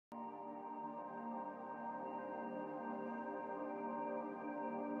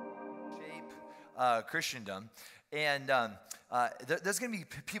Christendom. And there's going to be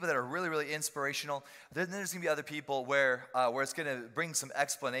people that are really, really inspirational. Then there's going to be other people where it's going to bring some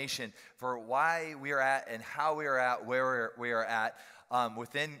explanation for why we are at and how we are at, where we are at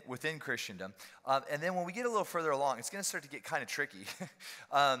within Christendom. And then when we get a little further along, it's going to start to get kind of tricky.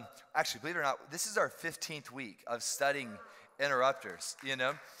 Actually, believe it or not, this is our 15th week of studying interrupters, you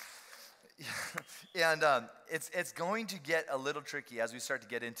know. And it's going to get a little tricky as we start to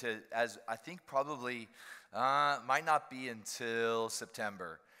get into, as I think probably might not be until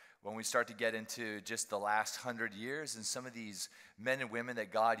September when we start to get into just the last 100 years and some of these men and women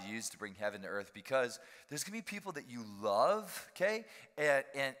that God used to bring heaven to earth, because there's going to be people that you love, okay,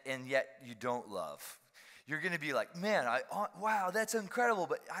 and yet you don't love. You're going to be like, man, wow, that's incredible,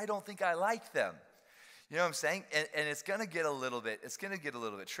 but I don't think I like them. You know what I'm saying? And it's going to get a little bit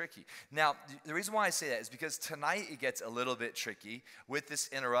tricky. Now, the reason why I say that is because tonight it gets a little bit tricky with this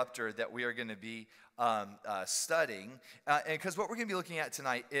interrupter that we are going to be studying. And because what we're going to be looking at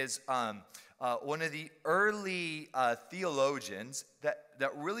tonight is one of the early theologians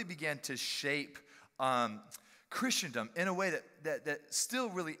that really began to shape Christendom in a way that still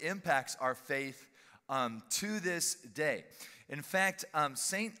really impacts our faith to this day. In fact,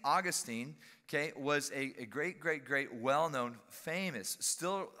 St. Augustine, okay, was a great, well-known, famous,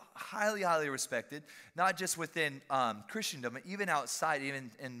 still highly respected, not just within Christendom, but even outside,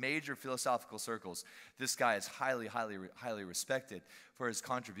 even in major philosophical circles. This guy is highly respected for his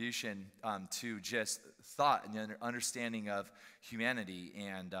contribution to just thought and the understanding of humanity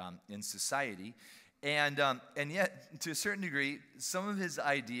and in society. And yet, to a certain degree, some of his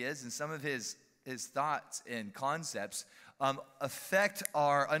ideas and some of his thoughts and concepts affect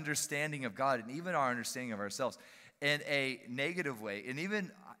our understanding of God and even our understanding of ourselves in a negative way, and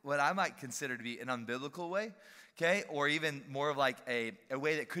even what I might consider to be an unbiblical way, okay, or even more of like a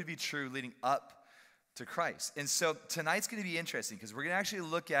way that could be true leading up to Christ. And so tonight's going to be interesting because we're going to actually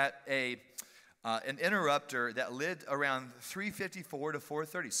look at an interrupter that lived around 354 to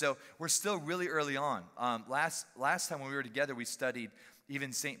 430. So we're still really early on. Last time when we were together, we studied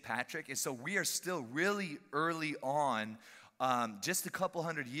even St. Patrick. And so we are still really early on, just a couple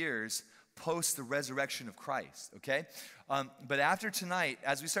hundred years post the resurrection of Christ, okay? But after tonight,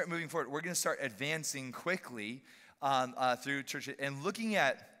 as we start moving forward, we're going to start advancing quickly through church and looking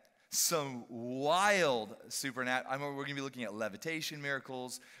at some wild supernatural. We're going to be looking at levitation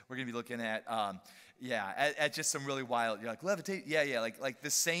miracles. We're going to be looking at, at just some really wild, you're like, levitate? Yeah, like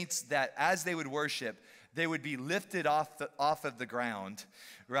the saints that as they would worship, they would be lifted off of the ground,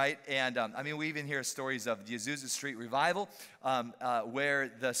 right? And we even hear stories of the Azusa Street revival, where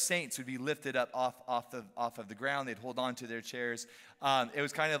the saints would be lifted up off of the ground. They'd hold on to their chairs. It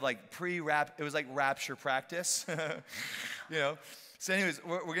was kind of like it was like rapture practice, you know. So anyways,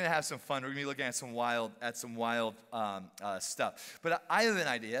 we're going to have some fun. We're going to be looking at some wild stuff. But I have an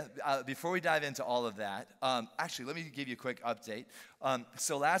idea. Before we dive into all of that, actually, let me give you a quick update.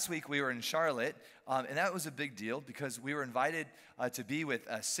 So last week we were in Charlotte, and that was a big deal because we were invited to be with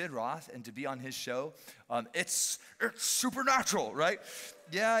Sid Roth and to be on his show. It's supernatural, right?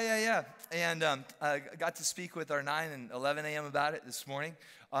 Yeah. And I got to speak with our 9 and 11 a.m. about it this morning.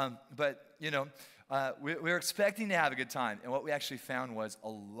 But, you know, we were expecting to have a good time, and what we actually found was a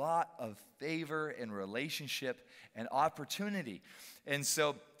lot of favor and relationship and opportunity. And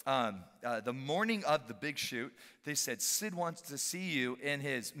so the morning of the big shoot, they said, Sid wants to see you in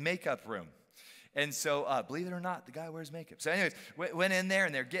his makeup room. And so, believe it or not, the guy wears makeup. So anyways, went in there,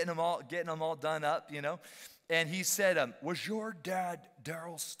 and they're getting them all done up, you know. And he said, was your dad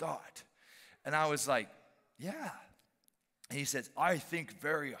Darren Stott? And I was like, yeah. He says, I think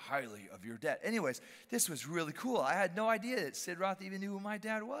very highly of your dad. Anyways, this was really cool. I had no idea that Sid Roth even knew who my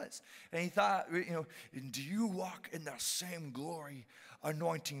dad was. And he thought, you know, do you walk in the same glory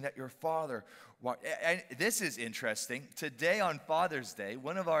anointing that your father walked? And this is interesting. Today on Father's Day,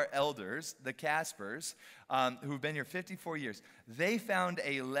 one of our elders, the Caspers, who've been here 54 years, they found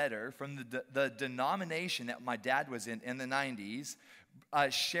a letter from the denomination that my dad was in the 90s,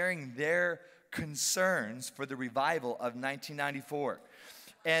 sharing their concerns for the revival of 1994.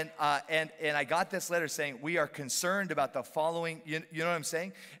 And I got this letter saying, we are concerned about the following, you know what I'm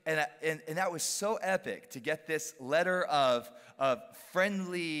saying? And that was so epic to get this letter of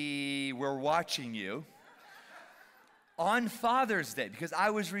friendly, we're watching you, on Father's Day, because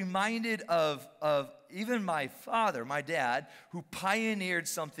I was reminded of even my father, my dad, who pioneered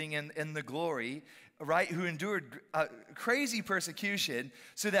something in the glory, right, who endured crazy persecution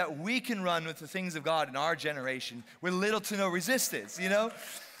so that we can run with the things of God in our generation with little to no resistance, you know?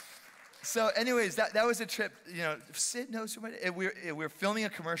 So anyways, that was a trip. You know, Sid knows who we're filming a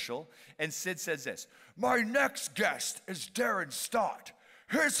commercial, and Sid says this: "My next guest is Darren Stott.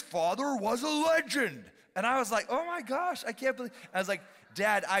 His father was a legend." And I was like, oh my gosh, I can't believe. I was like,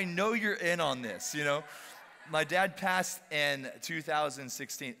 Dad, I know you're in on this, you know. My dad passed in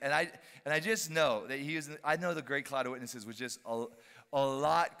 2016, and I just know that I know the Great Cloud of Witnesses was just a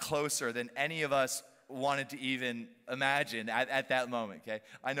lot closer than any of us wanted to even imagine at that moment, okay?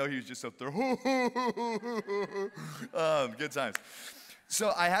 I know he was just up there, good times.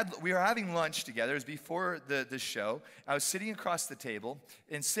 So we were having lunch together. It was before the show. I was sitting across the table,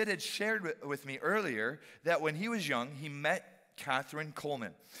 and Sid had shared with me earlier that when he was young, he met Catherine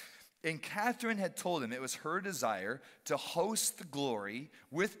Coleman. And Catherine had told him it was her desire to host the glory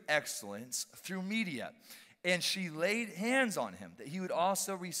with excellence through media. And she laid hands on him, that he would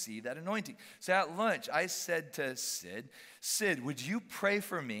also receive that anointing. So at lunch, I said to Sid, would you pray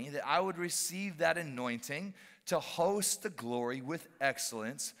for me that I would receive that anointing to host the glory with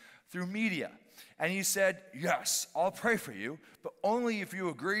excellence through media? And he said, yes, I'll pray for you, but only if you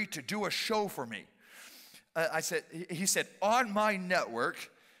agree to do a show for me. He said, on my network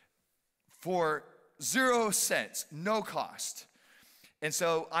for 0 cents, no cost. And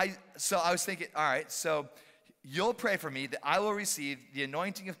so I was thinking, all right, so you'll pray for me that I will receive the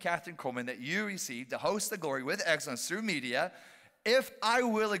anointing of Catherine Coleman that you received to host the glory with excellence through media, if I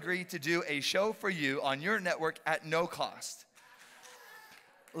will agree to do a show for you on your network at no cost.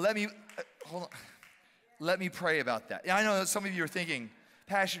 Let me pray about that. I know some of you are thinking,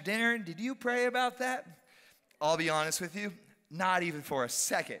 Pastor Darren, did you pray about that? I'll be honest with you, not even for a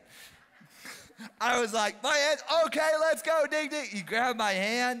second. I was like, my hand, okay, let's go, ding, ding. He grabbed my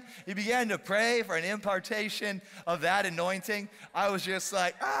hand. He began to pray for an impartation of that anointing. I was just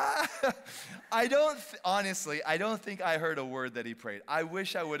like, honestly, I don't think I heard a word that he prayed. I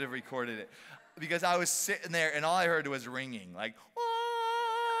wish I would have recorded it, because I was sitting there and all I heard was ringing, like,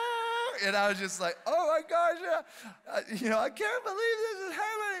 and I was just like, oh my gosh, I can't believe this is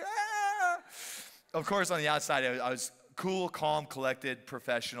happening. Of course, on the outside, I was cool, calm, collected,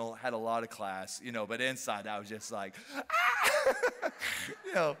 professional, had a lot of class, but inside I was just like,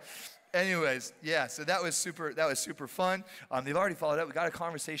 anyways, yeah, so that was super fun. They've already followed up. We got a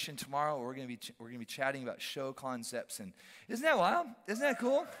conversation tomorrow. We're gonna be chatting about show concepts, and isn't that wild? Isn't that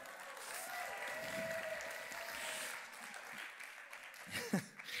cool?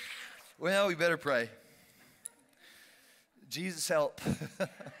 Well, we better pray. Jesus, help.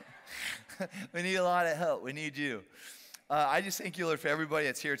 We need a lot of help. We need you. I just thank you, Lord, for everybody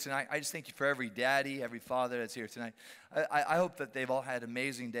that's here tonight. I just thank you for every daddy, every father that's here tonight. I hope that they've all had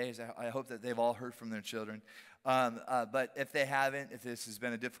amazing days. I hope that they've all heard from their children. But if they haven't, if this has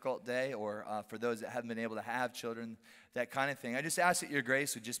been a difficult day, or for those that haven't been able to have children, that kind of thing, I just ask that your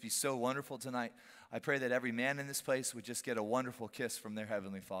grace would just be so wonderful tonight. I pray that every man in this place would just get a wonderful kiss from their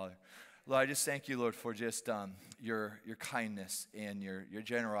Heavenly Father. Lord, I just thank you, Lord, for just your kindness and your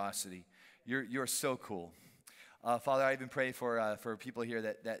generosity. You're so cool. Father, I even pray for people here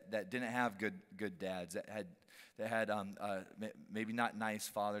that didn't have good dads, that had maybe not nice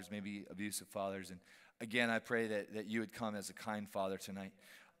fathers, maybe abusive fathers. And again, I pray that you would come as a kind father tonight.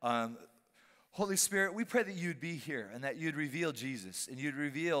 Holy Spirit, we pray that you'd be here and that you'd reveal Jesus, and you'd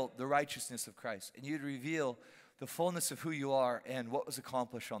reveal the righteousness of Christ, and you'd reveal the fullness of who you are and what was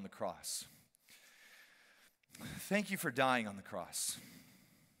accomplished on the cross. Thank you for dying on the cross.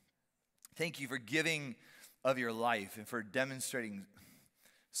 Thank you for giving of your life and for demonstrating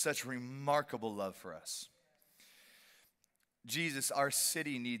such remarkable love for us. Jesus, our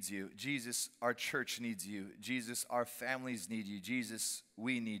city needs you. Jesus, our church needs you. Jesus, our families need you. Jesus,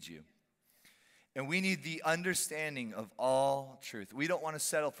 we need you. And we need the understanding of all truth. We don't want to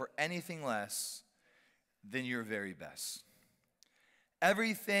settle for anything less than your very best.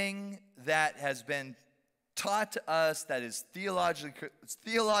 Everything that has been taught to us that is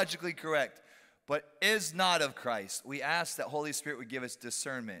theologically correct, but is not of Christ, we ask that Holy Spirit would give us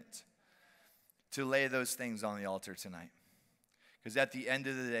discernment to lay those things on the altar tonight. Because at the end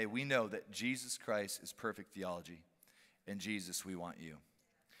of the day, we know that Jesus Christ is perfect theology. And Jesus, we want you.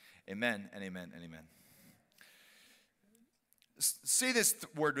 Amen and amen and amen. Say this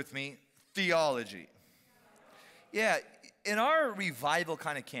word with me, theology. Yeah, in our revival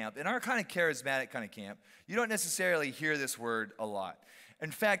kind of camp, in our kind of charismatic kind of camp, you don't necessarily hear this word a lot.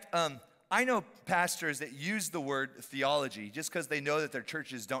 In fact, I know pastors that use the word theology just because they know that their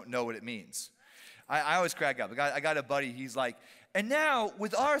churches don't know what it means. I always crack up. I got a buddy, he's like, and now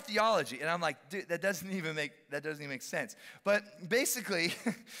with our theology, and I'm like, dude, that doesn't even make sense. But basically,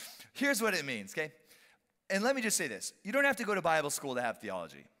 here's what it means, okay? And let me just say this. You don't have to go to Bible school to have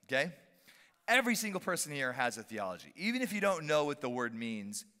theology, okay? Every single person here has a theology. Even if you don't know what the word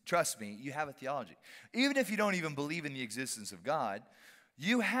means, trust me, you have a theology. Even if you don't even believe in the existence of God,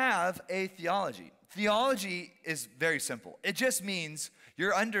 you have a theology. Theology is very simple. It just means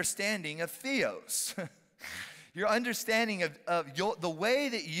your understanding of theos. Your understanding of the way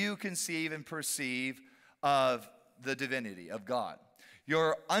that you conceive and perceive of the divinity of God.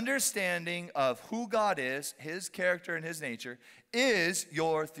 Your understanding of who God is, his character and his nature, is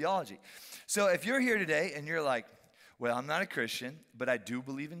your theology. So if you're here today and you're like, well, I'm not a Christian, but I do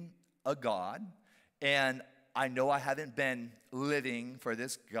believe in a God, and I know I haven't been living for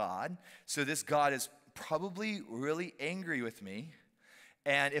this God, so this God is probably really angry with me,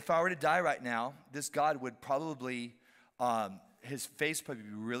 and if I were to die right now, this God would probably, his face would probably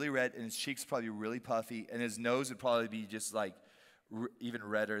be really red, and his cheeks probably really puffy, and his nose would probably be just like even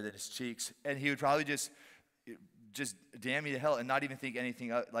redder than his cheeks, and he would probably just damn me to hell and not even think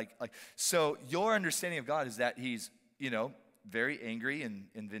anything like. So your understanding of God is that he's, very angry and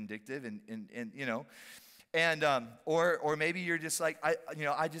vindictive and or maybe you're just like,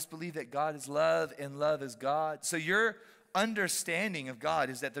 I just believe that God is love and love is God. So your understanding of God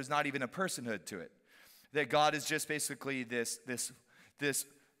is that there's not even a personhood to it. That God is just basically this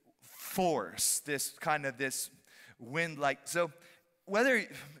force, this wind like. So whether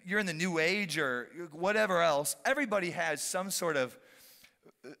you're in the New Age or whatever else, everybody has some sort of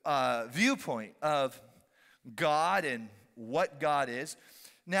viewpoint of God and what God is.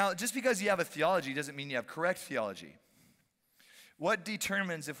 Now, just because you have a theology doesn't mean you have correct theology. What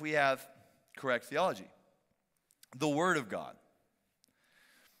determines if we have correct theology? The Word of God.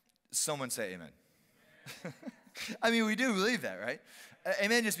 Someone say amen. I mean, we do believe that, right?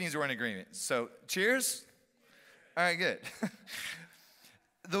 Amen just means we're in agreement. So, cheers. All right, good.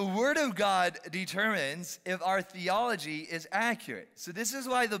 The Word of God determines if our theology is accurate. So this is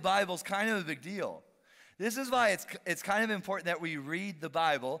why the Bible's kind of a big deal. This is why it's kind of important that we read the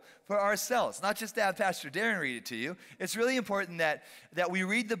Bible for ourselves, not just to have Pastor Darren read it to you. It's really important that we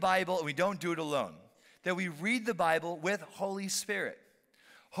read the Bible and we don't do it alone, that we read the Bible with Holy Spirit.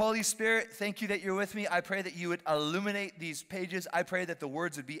 Holy Spirit, thank you that you're with me. I pray that you would illuminate these pages. I pray that the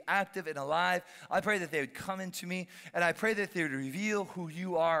words would be active and alive. I pray that they would come into me, and I pray that they would reveal who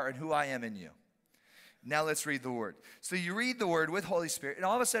you are and who I am in you. Now let's read the Word. So you read the Word with Holy Spirit, and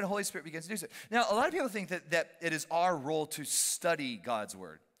all of a sudden Holy Spirit begins to do so. Now, a lot of people think that it is our role to study God's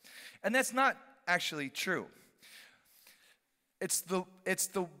Word, and that's not actually true. It's the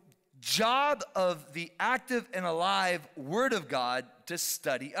job of the active and alive Word of God to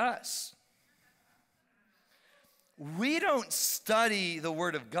study us. We don't study the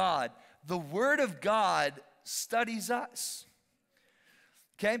Word of God. The Word of God studies us.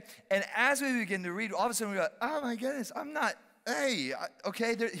 Okay? And as we begin to read, all of a sudden we go, oh my goodness, I'm not,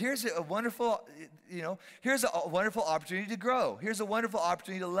 here's a wonderful, here's a wonderful opportunity to grow. Here's a wonderful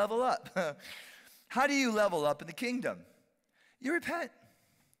opportunity to level up. How do you level up in the kingdom? You repent.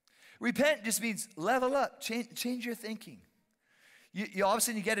 Repent just means level up, change your thinking. You all of a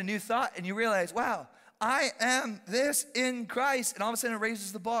sudden you get a new thought and you realize, wow, I am this in Christ, and all of a sudden it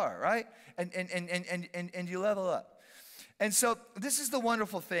raises the bar, right? And you level up. And so this is the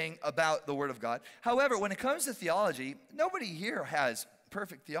wonderful thing about the Word of God. However, when it comes to theology, nobody here has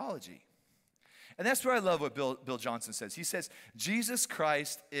perfect theology. And that's where I love what Bill Johnson says. He says, Jesus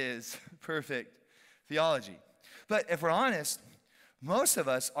Christ is perfect theology. But if we're honest, most of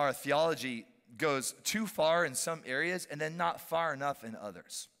us, our theology goes too far in some areas and then not far enough in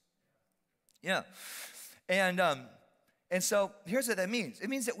others. Yeah. And so here's what that means. It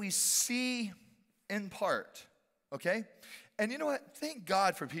means that we see in part, okay? And you know what? Thank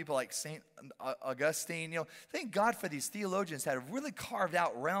God for people like St. Augustine. Thank God for these theologians that have really carved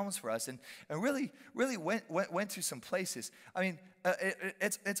out realms for us and really went to some places. I mean,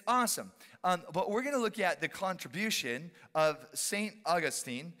 it's awesome. But we're going to look at the contribution of St.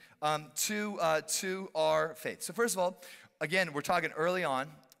 Augustine to our faith. So first of all, again, we're talking early on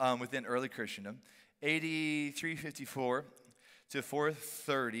within early Christendom, AD 354 to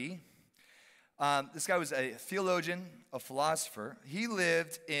 430. This guy was a theologian, a philosopher. He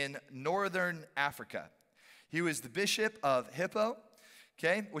lived in northern Africa. He was the bishop of Hippo,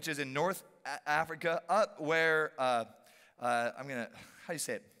 okay, which is in North Africa, up where, how do you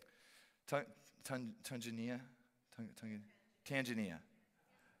say it? Tanzania? Tanzania.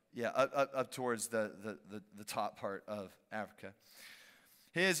 Yeah, up towards the top part of Africa.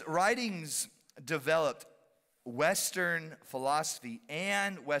 His writings developed Western philosophy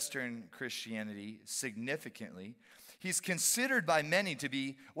and Western Christianity significantly. He's considered by many to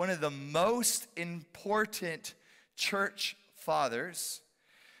be one of the most important church fathers.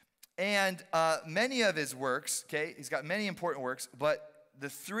 And many of his works, okay, he's got many important works, but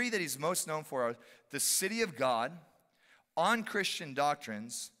the three that he's most known for are The City of God, On Christian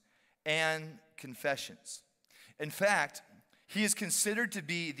Doctrines, and Confessions. In fact, he is considered to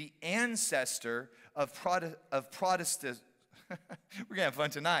be the ancestor of Protestant. We're going to have fun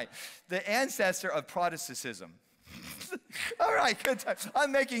tonight. The ancestor of Protestantism. All right, good time.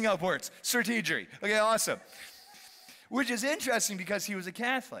 I'm making up words. Strategery. Okay, awesome. Which is interesting because he was a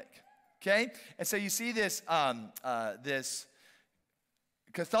Catholic. Okay? And so you see this, this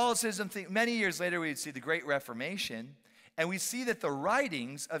Catholicism thing. Many years later, we'd see the Great Reformation, and we see that the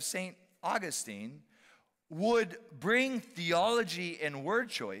writings of St. Augustine would bring theology and word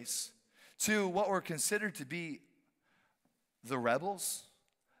choice to what were considered to be the rebels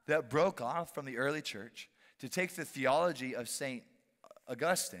that broke off from the early church, to take the theology of St.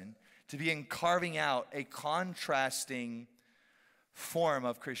 Augustine to begin carving out a contrasting form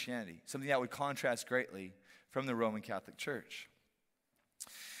of Christianity, something that would contrast greatly from the Roman Catholic Church.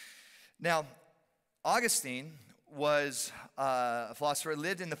 Now, Augustine was a philosopher,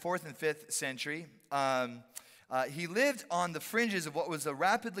 lived in the 4th and 5th century. He lived on the fringes of what was a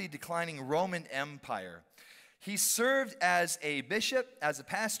rapidly declining Roman Empire. He served as a bishop, as a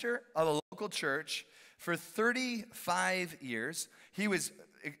pastor of a local church for 35 years. He was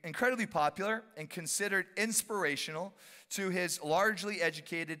incredibly popular and considered inspirational to his largely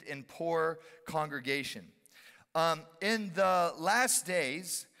educated and poor congregation. In the last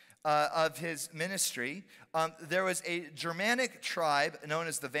days of his ministry, there was a Germanic tribe known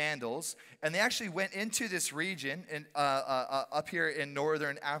as the Vandals, and they actually went into this region up here in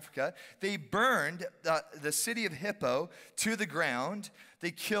northern Africa. They burned the city of Hippo to the ground.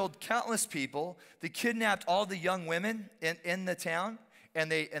 They killed countless people. They kidnapped all the young women in the town,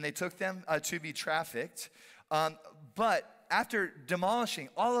 and they took them to be trafficked. But after demolishing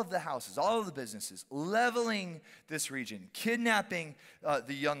all of the houses, all of the businesses, leveling this region, kidnapping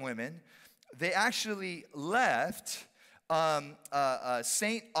the young women, they actually left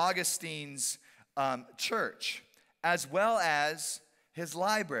St. Augustine's church, as well as his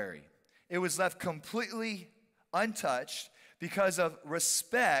library. It was left completely untouched because of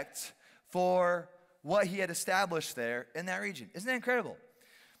respect for what he had established there in that region. Isn't that incredible?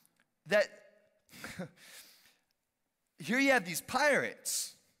 That here you have these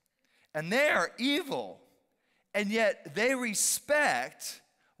pirates, and they are evil, and yet they respect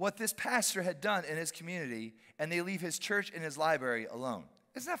what this pastor had done in his community, and they leave his church and his library alone.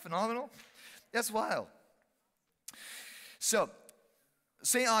 Isn't that phenomenal? That's wild. So,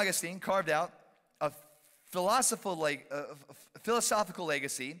 St. Augustine carved out a philosophical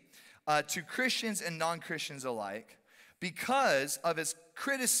legacy to Christians and non-Christians alike because of his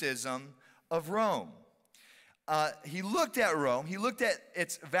criticism of Rome. He looked at Rome, he looked at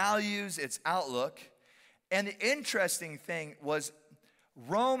its values, its outlook, and the interesting thing was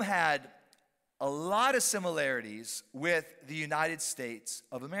Rome had a lot of similarities with the United States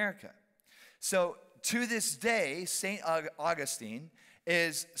of America. So to this day, St. Augustine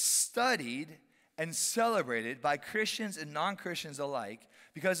is studied and celebrated by Christians and non-Christians alike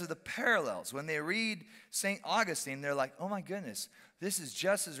because of the parallels. When they read St. Augustine, they're like, oh my goodness, this is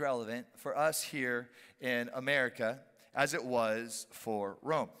just as relevant for us here in America as it was for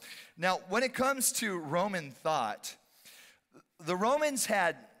Rome. Now, when it comes to Roman thought, the Romans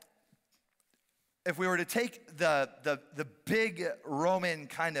had, if we were to take the big Roman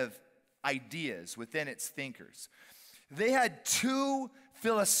kind of ideas within its thinkers, they had two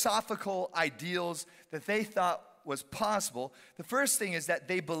philosophical ideals that they thought was possible. The first thing is that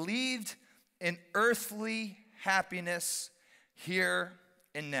they believed in earthly happiness here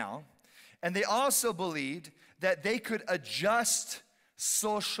and now. And they also believed that they could adjust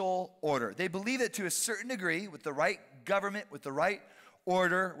social order. They believed it to a certain degree with the right government, with the right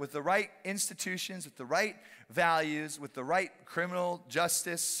order, with the right institutions, with the right values, with the right criminal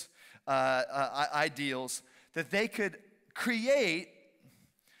justice ideals, that they could create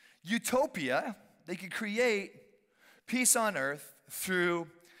utopia, they could create peace on earth through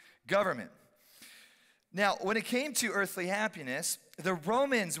government. Now, when it came to earthly happiness, the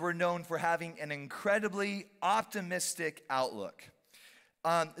Romans were known for having an incredibly optimistic outlook.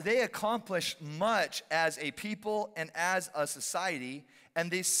 They accomplished much as a people and as a society,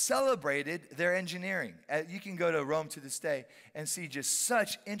 and they celebrated their engineering. You can go to Rome to this day and see just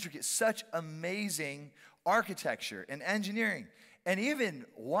such intricate, such amazing architecture and engineering, and even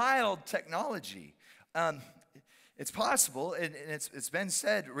wild technology. It's possible, and it's been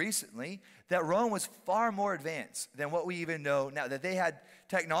said recently, that Rome was far more advanced than what we even know now. That they had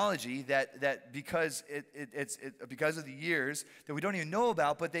technology that because because of the years that we don't even know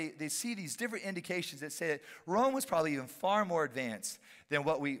about, but they see these different indications that say that Rome was probably even far more advanced than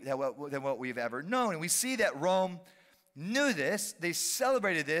what we've ever known. And we see that Rome knew this, they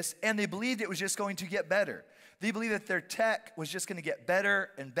celebrated this, and they believed it was just going to get better. They believed that their tech was just going to get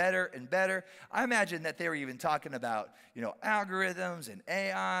better and better and better. I imagine that they were even talking about, algorithms and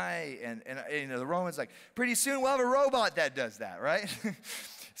AI, and the Romans, like, pretty soon we'll have a robot that does that, right?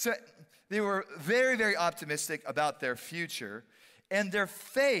 So they were very, very optimistic about their future, and their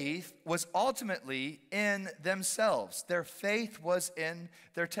faith was ultimately in themselves. Their faith was in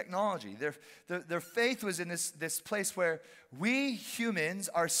their technology. Their faith was in this place where we humans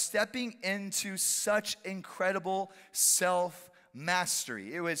are stepping into such incredible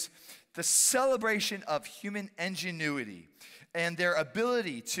self-mastery. It was the celebration of human ingenuity and their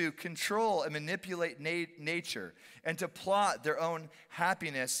ability to control and manipulate nature and to plot their own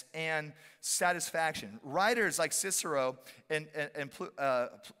happiness and satisfaction. Writers like Cicero and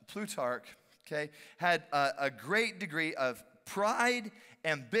Plutarch, had a great degree of pride,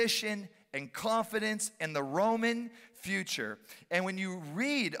 ambition, and confidence in the Roman future. And when you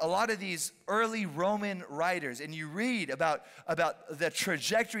read a lot of these early Roman writers and you read about the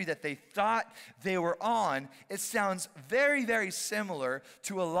trajectory that they thought they were on, it sounds very, very similar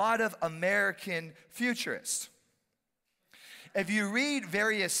to a lot of American futurists. If you read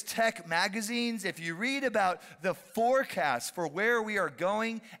various tech magazines, if you read about the forecast for where we are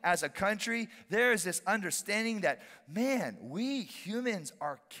going as a country, there is this understanding that, man, we humans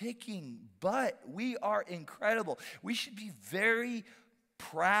are kicking butt. We are incredible. We should be very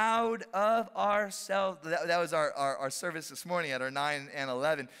proud of ourselves. That was our service this morning at our 9 and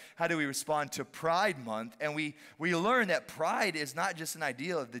 11. How do we respond to Pride Month? And we learned that pride is not just an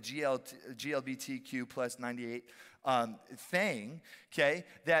ideal of the GLBTQ plus 98 thing, okay?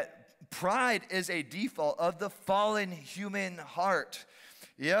 That pride is a default of the fallen human heart.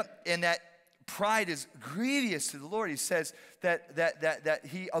 Yep, and that pride is grievous to the Lord. He says that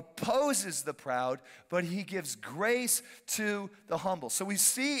he opposes the proud, but he gives grace to the humble. So we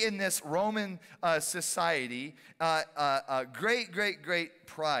see in this Roman society great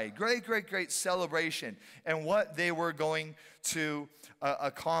pride, great celebration, and what they were going to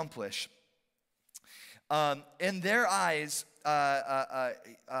accomplish. In their eyes,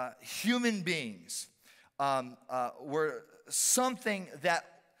 human beings were something that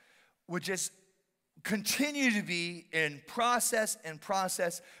would just continue to be in process,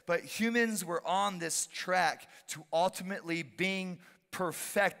 but humans were on this track to ultimately being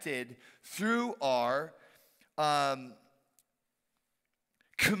perfected through our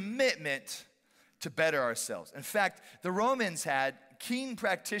commitment to better ourselves. In fact, the Romans had keen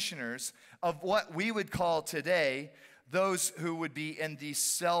practitioners of what we would call today those who would be in the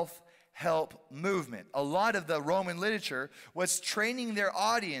self-help movement. A lot of the Roman literature was training their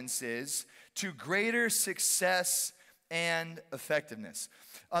audiences to greater success and effectiveness.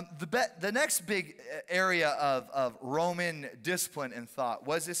 The next big area of Roman discipline and thought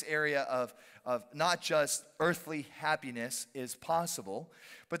was this area of not just earthly happiness is possible,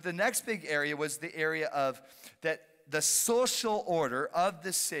 but the next big area was the area of that the social order of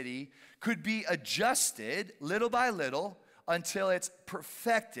the city could be adjusted little by little until it's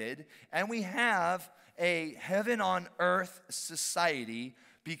perfected, and we have a heaven on earth society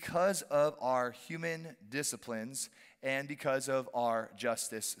because of our human disciplines and because of our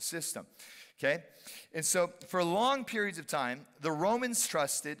justice system. Okay? And so for long periods of time, the Romans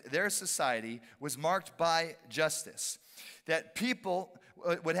trusted their society was marked by justice. That people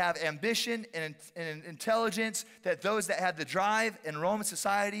would have ambition and intelligence, that those that had the drive in Roman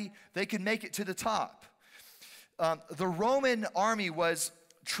society, they could make it to the top. The Roman army was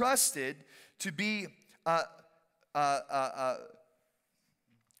trusted to be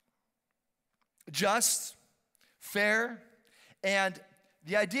just, fair, and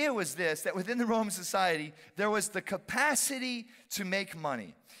the idea was this, that within the Roman society, there was the capacity to make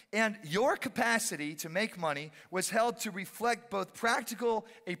money. And your capacity to make money was held to reflect both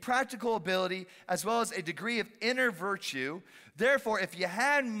a practical ability as well as a degree of inner virtue. Therefore, if you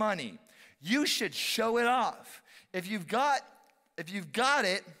had money, you should show it off. If you've got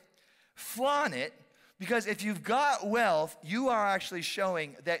it, flaunt it, because if you've got wealth, you are actually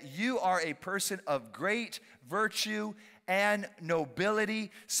showing that you are a person of great virtue and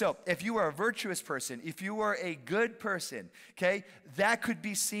nobility. So if you are a virtuous person, if you were a good person, okay, that could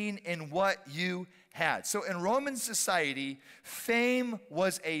be seen in what you had. So in Roman society, fame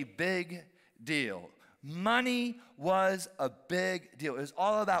was a big deal. money was a big deal. It was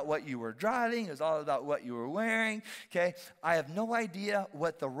all about what you were driving. It was all about what you were wearing, okay? I have no idea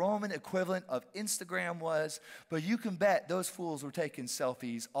what the Roman equivalent of Instagram was, but you can bet those fools were taking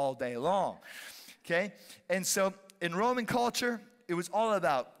selfies all day long, okay? And so in Roman culture, it was all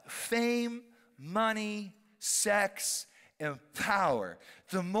about fame, money, sex, and power.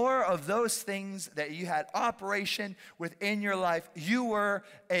 The more of those things that you had operation within your life, you were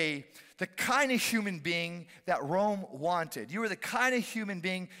the kind of human being that Rome wanted. You were the kind of human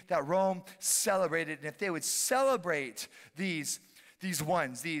being that Rome celebrated. And if they would celebrate these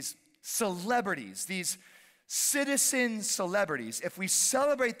celebrities, these citizen celebrities, if we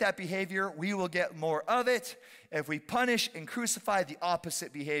celebrate that behavior, we will get more of it. If we punish and crucify the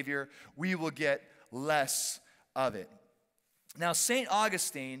opposite behavior, we will get less of it. Now, St.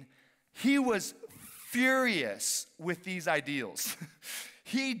 Augustine, he was furious with these ideals.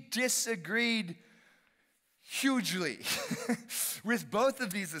 He disagreed hugely with both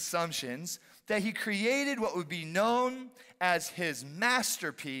of these assumptions, that he created what would be known as his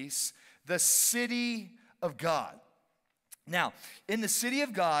masterpiece, the city of God. Now, in the city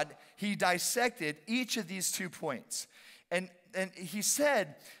of God, he dissected each of these 2 points. And he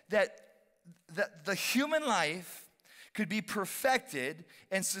said that the human life could be perfected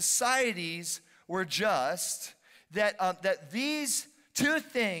and societies were just, that these 2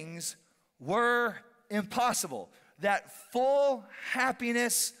 things were impossible. That full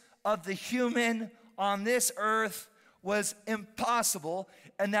happiness of the human on this earth was impossible,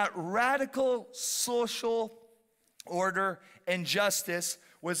 and that radical social order and justice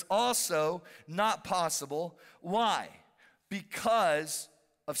was also not possible. Why? Because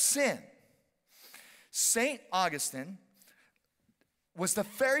of sin. St. Augustine was the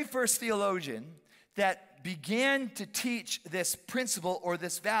very first theologian that began to teach this principle or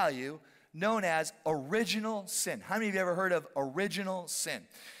this value known as original sin. How many of you ever heard of original sin?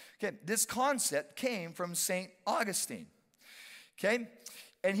 Okay, this concept came from St. Augustine. Okay,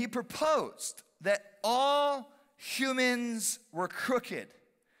 and he proposed that all humans were crooked,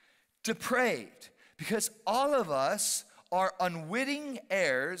 depraved, because all of us are unwitting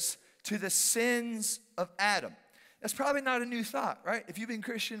heirs to the sins of Adam. That's probably not a new thought, right? If you've been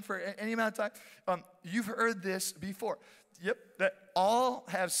Christian for any amount of time, you've heard this before. Yep, that all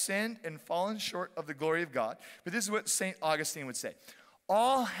have sinned and fallen short of the glory of God. But this is what St. Augustine would say.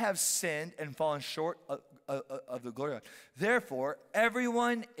 All have sinned and fallen short of the glory of God. Therefore,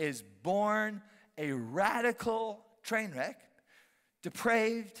 everyone is born a radical train wreck,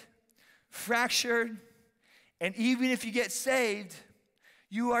 depraved, fractured, and even if you get saved,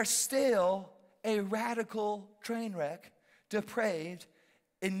 you are still a radical train wreck, depraved,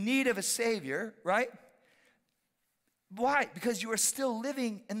 in need of a Savior, right? Why? Because you are still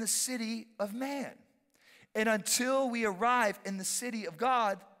living in the city of man. And until we arrive in the city of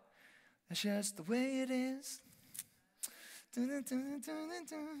God, that's just the way it is.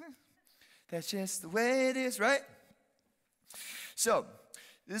 That's just the way it is, right? So,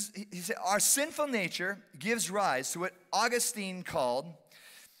 he said, our sinful nature gives rise to what Augustine called,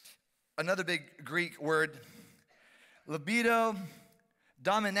 another big Greek word, libido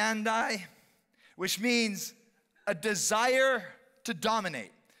dominandi, which means a desire to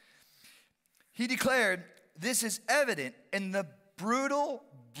dominate. He declared, this is evident in the brutal,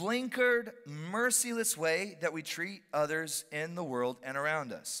 blinkered, merciless way that we treat others in the world and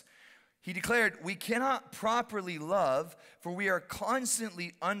around us. He declared, we cannot properly love, for we are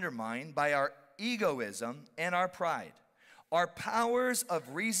constantly undermined by our egoism and our pride. Our powers of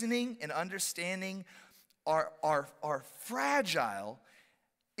reasoning and understanding are fragile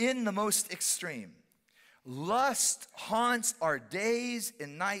in the most extreme. Lust haunts our days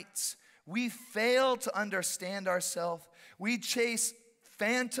and nights. We fail to understand ourselves. We chase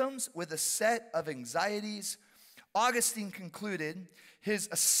phantoms with a set of anxieties. Augustine concluded his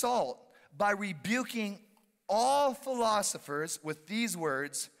assault by rebuking all philosophers with these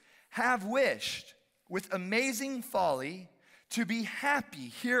words, have wished with amazing folly to be happy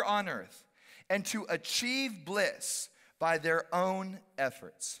here on earth and to achieve bliss by their own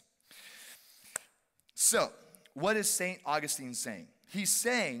efforts. So, what is St. Augustine saying? He's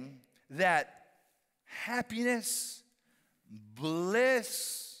saying that happiness,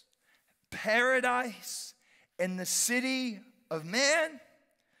 bliss, paradise in the city of man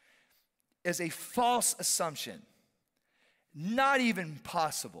is a false assumption. Not even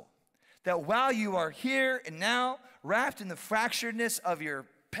possible. That while you are here and now, wrapped in the fracturedness of your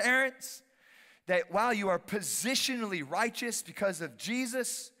parents, that while you are positionally righteous because of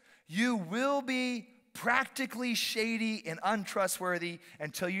Jesus, you will be practically shady and untrustworthy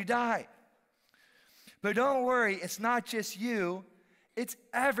until you die. But don't worry, it's not just you, it's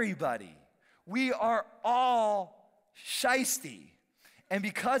everybody. We are all shysty. And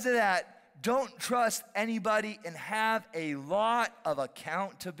because of that, don't trust anybody and have a lot of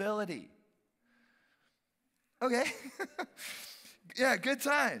accountability. Okay? Yeah, good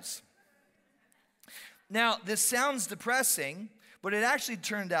times. Now, this sounds depressing, but it actually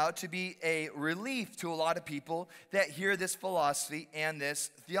turned out to be a relief to a lot of people that hear this philosophy and this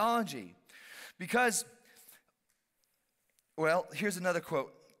theology. Because, well, here's another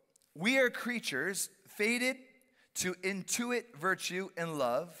quote. We are creatures fated to intuit virtue and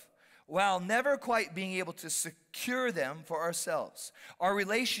love while never quite being able to secure them for ourselves. Our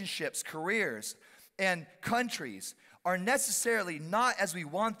relationships, careers, and countries are necessarily not as we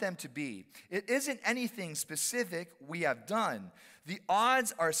want them to be. It isn't anything specific we have done. The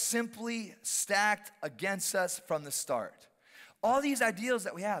odds are simply stacked against us from the start. All these ideals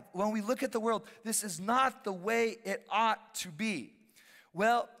that we have, when we look at the world, this is not the way it ought to be.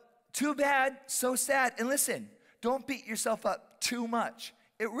 Well, too bad, so sad. And listen, don't beat yourself up too much.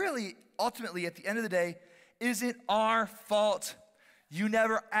 It really, ultimately, at the end of the day, isn't our fault. You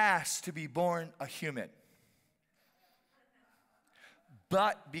never asked to be born a human.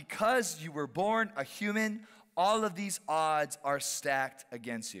 But because you were born a human, all of these odds are stacked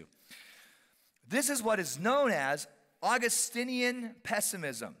against you. This is what is known as Augustinian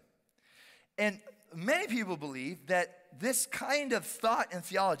pessimism. And many people believe that this kind of thought and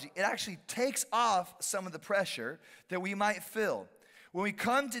theology, it actually takes off some of the pressure that we might feel when we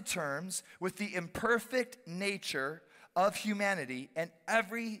come to terms with the imperfect nature of humanity and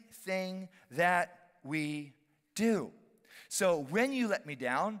everything that we do. So when you let me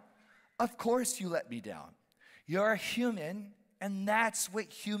down, of course you let me down. You're a human, and that's what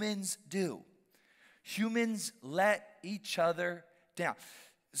humans do. Humans let each other down.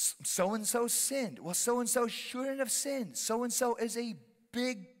 So-and-so sinned. Well, so-and-so shouldn't have sinned. So-and-so is a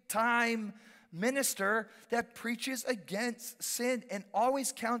big-time minister that preaches against sin and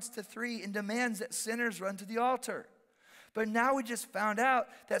always counts to 3 and demands that sinners run to the altar. But now we just found out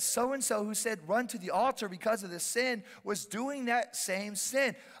that so-and-so who said run to the altar because of the sin was doing that same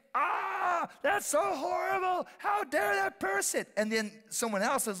sin. That's so horrible. How dare that person? And then someone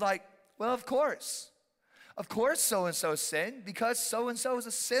else is like, well, of course. Of course so-and-so sinned because so-and-so is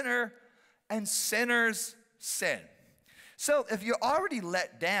a sinner and sinners sin. So if you're already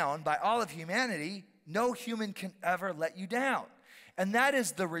let down by all of humanity, no human can ever let you down. And that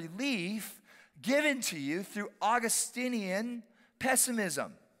is the relief given to you through Augustinian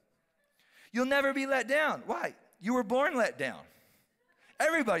pessimism. You'll never be let down. Why? You were born let down.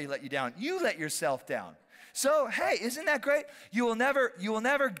 Everybody let you down. You let yourself down. So, hey, isn't that great? You will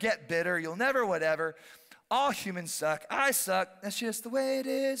never get bitter. You'll never whatever. All humans suck. I suck. That's just the way it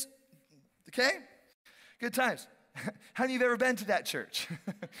is. Okay? Good times. How many of you have ever been to that church?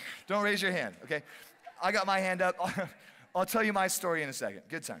 Don't raise your hand, okay? I got my hand up. I'll tell you my story in a second.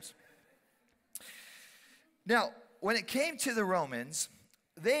 Good times. Now, when it came to the Romans,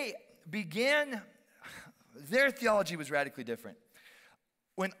 their theology was radically different.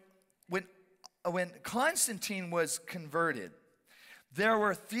 When Constantine was converted, there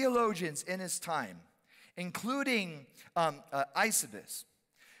were theologians in his time, including Eusebius,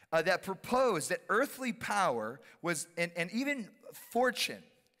 that proposed that earthly power was, and even fortune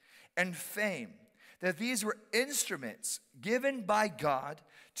and fame, that these were instruments given by God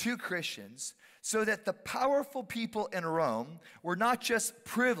to Christians so that the powerful people in Rome were not just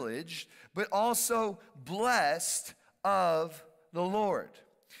privileged, but also blessed of the Lord.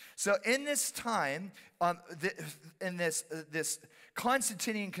 So in this time, in this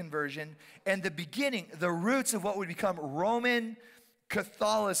Constantinian conversion, and the beginning, the roots of what would become Roman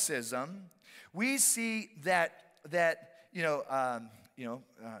Catholicism, we see that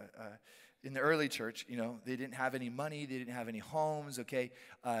in the early church, they didn't have any money, they didn't have any homes, okay?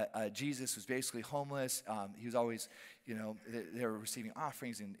 Jesus was basically homeless. He was always, they were receiving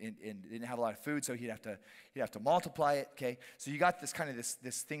offerings and didn't have a lot of food, so he'd have to multiply it, okay? So you got this kind of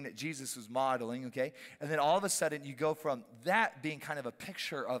this thing that Jesus was modeling, okay? And then all of a sudden you go from that being kind of a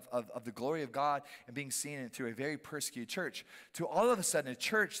picture of the glory of God and being seen through a very persecuted church to all of a sudden a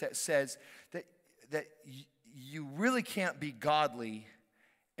church that says that you really can't be godly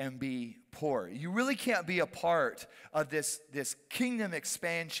and be poor. You really can't be a part of this kingdom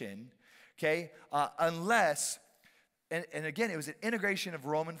expansion, okay, unless, and again, it was an integration of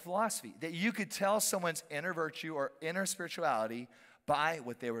Roman philosophy, that you could tell someone's inner virtue or inner spirituality by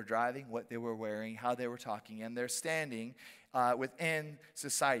what they were driving, what they were wearing, how they were talking, and their standing within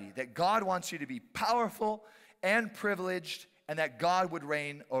society. That God wants you to be powerful and privileged, and that God would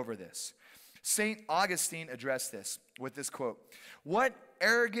reign over this. St. Augustine addressed this with this quote: "What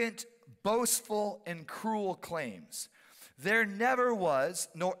arrogant, boastful, and cruel claims! There never was,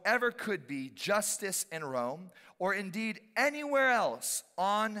 nor ever could be, justice in Rome, or indeed anywhere else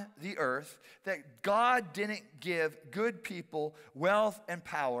on the earth, that God didn't give good people wealth and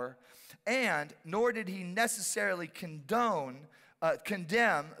power, and nor did he necessarily condemn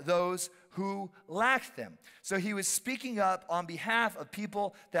those who lacked them." So he was speaking up on behalf of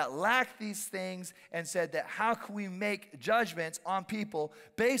people that lack these things and said that how can we make judgments on people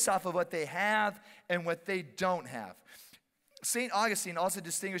based off of what they have and what they don't have. St. Augustine also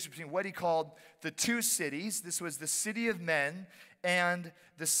distinguished between what he called the two cities. This was the city of men and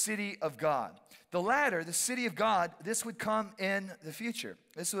the city of God. The latter, the city of God, this would come in the future.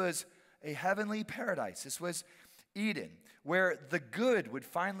 This was a heavenly paradise. This was Eden, where the good would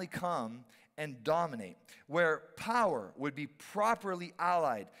finally come and dominate, where power would be properly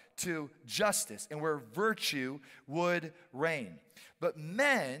allied to justice, and where virtue would reign. But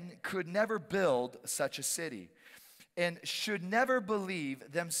men could never build such a city, and should never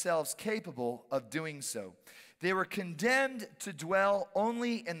believe themselves capable of doing so. They were condemned to dwell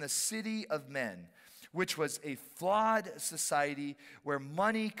only in the city of men, which was a flawed society where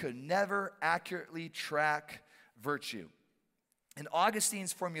money could never accurately track virtue. In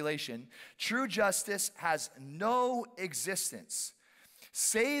Augustine's formulation, true justice has no existence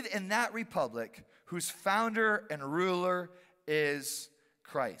save in that republic whose founder and ruler is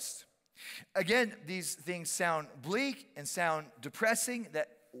Christ. Again, these things sound bleak and sound depressing, that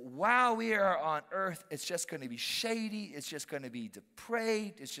while we are on earth, it's just going to be shady, it's just going to be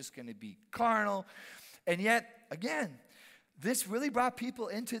depraved, it's just going to be carnal. And yet, again, this really brought people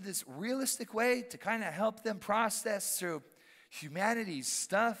into this realistic way to kind of help them process through humanity's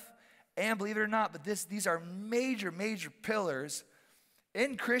stuff. And believe it or not, but these are major, major pillars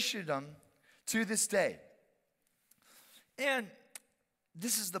in Christendom to this day. And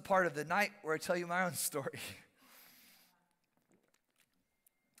this is the part of the night where I tell you my own story.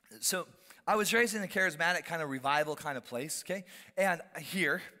 So I was raised in a charismatic kind of revival kind of place, okay? And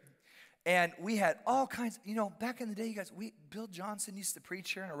here, and we had all kinds, back in the day, you guys, Bill Johnson used to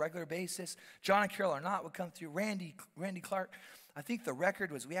preach here on a regular basis. John and Carol Arnott would come through. Randy Clark. I think the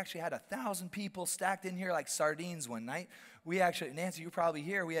record was we actually had 1,000 people stacked in here like sardines one night. We actually, Nancy, you're probably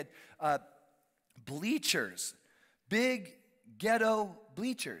here. We had bleachers, big ghetto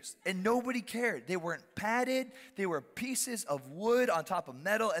bleachers, and nobody cared. They weren't padded. They were pieces of wood on top of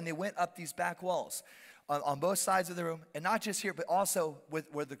metal, and they went up these back walls on both sides of the room, and not just here, but also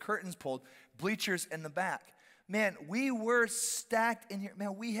where the curtains pulled, bleachers in the back. Man, we were stacked in here.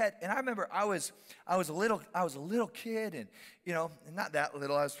 Man, we had, and I remember I was a little kid, and not that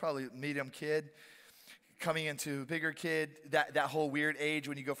little. I was probably a medium kid, coming into bigger kid. That whole weird age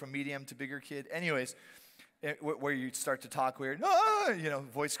when you go from medium to bigger kid. Anyways, where you start to talk weird,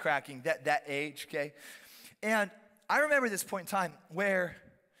 voice cracking. That age, okay. And I remember this point in time where,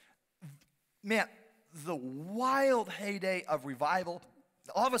 man, the wild heyday of revival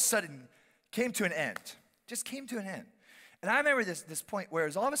all of a sudden came to an end. Just came to an end. And I remember this point where it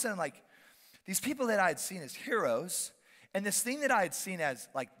was all of a sudden like these people that I had seen as heroes, and this thing that I had seen as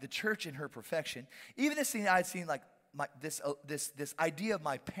like the church in her perfection, even this thing that I had seen like this idea of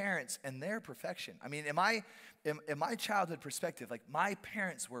my parents and their perfection. I mean, in my childhood perspective, like my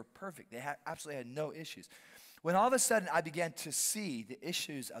parents were perfect. They absolutely had no issues. When all of a sudden I began to see the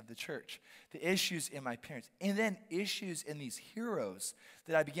issues of the church, the issues in my parents, and then issues in these heroes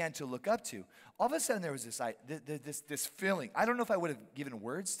that I began to look up to, all of a sudden there was this feeling. I don't know if I would have given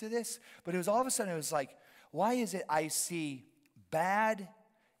words to this, but it was all of a sudden it was like, why is it I see bad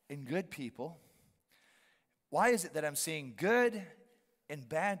and good people? Why is it that I'm seeing good and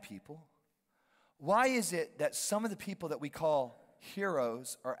bad people? Why is it that some of the people that we call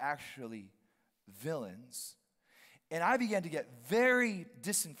heroes are actually villains? And I began to get very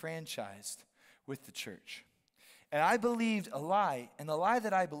disenfranchised with the church. And I believed a lie, and the lie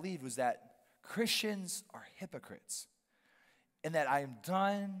that I believed was that Christians are hypocrites and that I am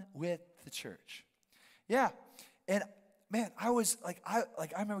done with the church. Yeah, and man, I was like, I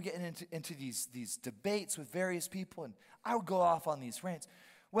remember getting into these debates with various people, and I would go off on these rants.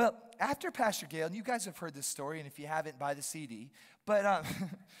 Well, after Pastor Gale, and you guys have heard this story, and if you haven't, buy the CD, but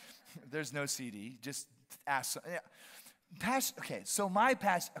there's no CD, just ask. I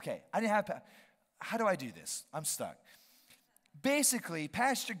didn't have, how do I do this? I'm stuck. basically,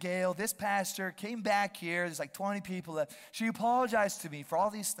 Pastor Gail, this pastor, came back here. There's like 20 people left. She apologized to me for all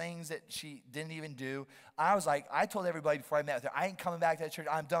these things that she didn't even do. I was like, I told everybody before I met with her, I ain't coming back to that church.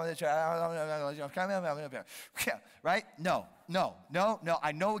 I'm done with that church. Right? No.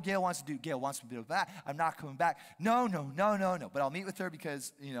 I know what Gail wants to do. Gail wants me to do that. I'm not coming back. No. But I'll meet with her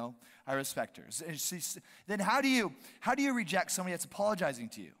because, I respect her. Then how do you reject somebody that's apologizing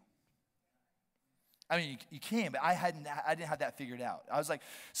to you? I mean, you can, but I didn't have that figured out. I was like,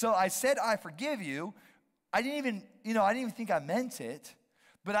 so I said, I forgive you. I didn't even think I meant it,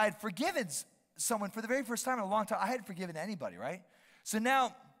 but I had forgiven someone for the very first time in a long time. I hadn't forgiven anybody, right? So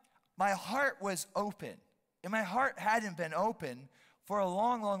now my heart was open, and my heart hadn't been open for a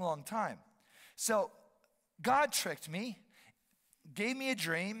long time. So God tricked me, gave me a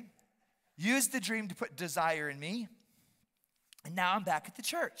dream, used the dream to put desire in me, and now I'm back at the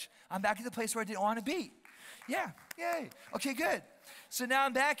church. I'm back at the place where I didn't want to be. Yeah, yay. Okay, good. So now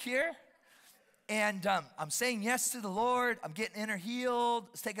I'm back here, and I'm saying yes to the Lord. I'm getting inner healed.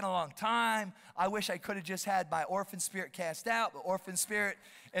 It's taking a long time. I wish I could have just had my orphan spirit cast out, but orphan spirit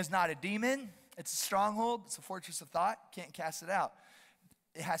is not a demon. It's a stronghold. It's a fortress of thought. Can't cast it out.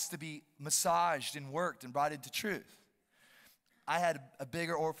 It has to be massaged and worked and brought into truth. I had a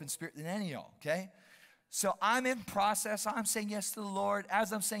bigger orphan spirit than any of y'all, okay? So I'm in process. I'm saying yes to the Lord.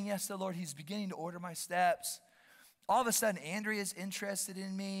 As I'm saying yes to the Lord, he's beginning to order my steps. All of a sudden, Andrea's interested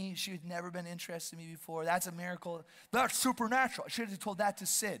in me. She had never been interested in me before. That's a miracle. That's supernatural. I should have told that to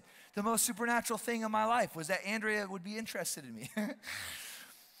Sid. The most supernatural thing in my life was that Andrea would be interested in me.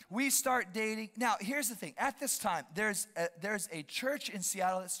 We start dating. Now, here's the thing. At this time, there's a church in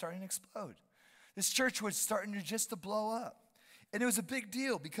Seattle that's starting to explode. This church was starting to blow up. And it was a big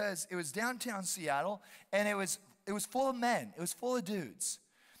deal because it was downtown Seattle, and it was full of men. It was full of dudes.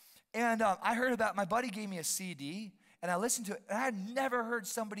 And I heard about, my buddy gave me a CD, and I listened to it, and I had never heard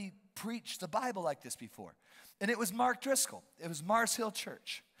somebody preach the Bible like this before. And it was Mark Driscoll. It was Mars Hill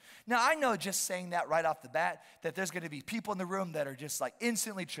Church. Now, I know just saying that right off the bat that there's going to be people in the room that are just like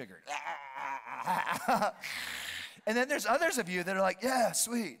instantly triggered. And then there's others of you that are like, yeah,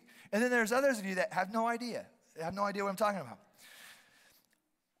 sweet. And then there's others of you that have no idea. They have no idea what I'm talking about.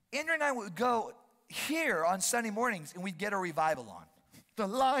 Andrew and I would go here on Sunday mornings, and we'd get a revival on. The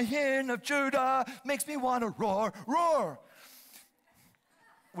Lion of Judah makes me want to roar, roar.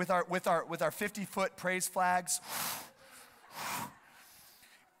 With our 50-foot praise flags.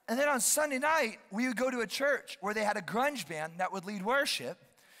 And then on Sunday night, we would go to a church where they had a grunge band that would lead worship.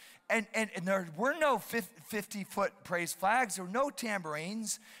 And there were no 50-foot praise flags. There were no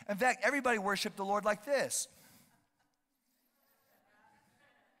tambourines. In fact, everybody worshiped the Lord like this.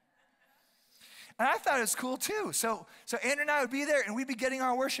 And I thought it was cool too. So Andrew and I would be there, and we'd be getting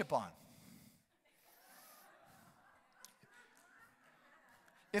our worship on.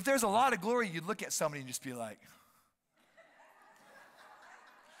 If there's a lot of glory, you'd look at somebody and just be like,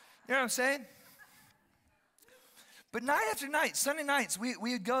 you know what I'm saying? But night after night, Sunday nights, we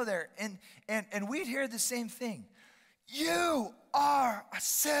would go there, and we'd hear the same thing. You are a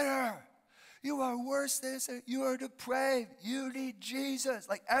sinner. You are worse than a sinner. You are depraved. You need Jesus.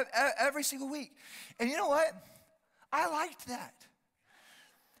 Like every single week. And you know what? I liked that.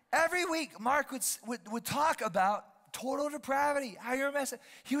 Every week, Mark would talk about total depravity, how you're a mess.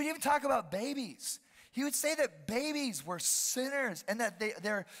 He would even talk about babies. He would say that babies were sinners and that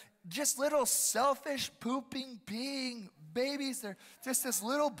they're just little selfish, pooping, peeing babies. They're just this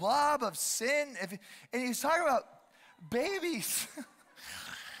little blob of sin. And he's talking about babies.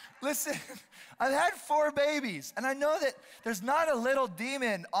 Listen, I've had 4 babies, and I know that there's not a little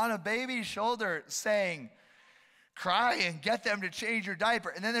demon on a baby's shoulder saying, cry and get them to change your diaper.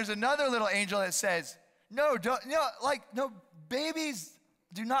 And then there's another little angel that says, no, babies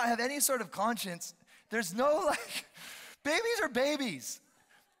do not have any sort of conscience. There's no, babies are babies.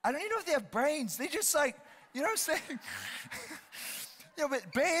 I don't even know if they have brains. They just you know what I'm saying?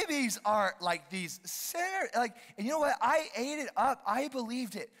 But babies are like these sinners. And you know what? I ate it up. I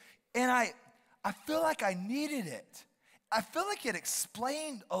believed it. And I feel like I needed it. I feel like it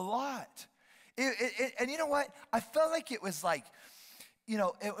explained a lot. And you know what? I felt like it was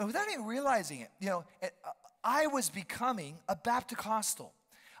without even realizing it, I was becoming a Baptist-costal.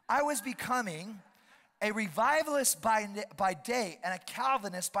 I was becoming a revivalist by day and a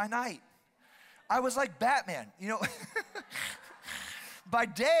Calvinist by night. I was like Batman, By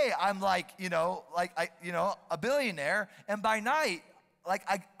day, I'm a billionaire, and by night,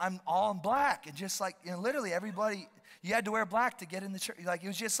 I'm all in black, and just literally everybody, you had to wear black to get in the church. It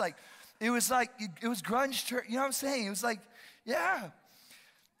was just it was grunge church. You know what I'm saying? It was yeah.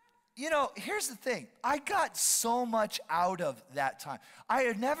 you know, here's the thing. I got so much out of that time. I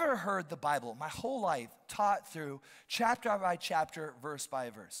had never heard the Bible my whole life taught through chapter by chapter, verse by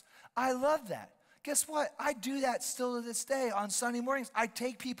verse. I love that. Guess what? I do that still to this day on Sunday mornings. I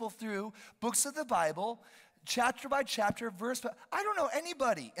take people through books of the Bible, chapter by chapter, verse by. I don't know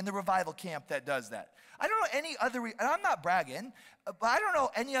anybody in the revival camp that does that. I don't know any other, and I'm not bragging, but I don't know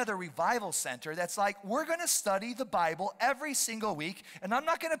any other revival center that's like, we're going to study the Bible every single week, and I'm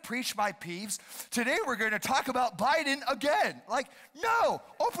not going to preach my peeves. Today we're going to talk about Biden again. Like, no,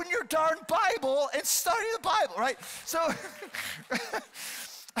 open your darn Bible and study the Bible, right? So,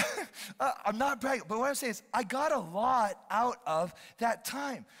 I'm not bragging, but what I'm saying is I got a lot out of that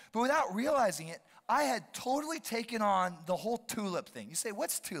time. But without realizing it, I had totally taken on the whole tulip thing. You say,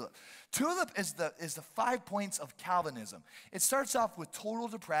 what's tulip? Tulip is the 5 points of Calvinism. It starts off with total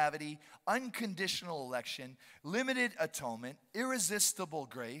depravity, unconditional election, limited atonement, irresistible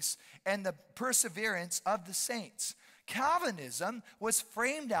grace, and the perseverance of the saints. Calvinism was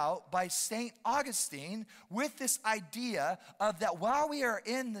framed out by St. Augustine with this idea of that while we are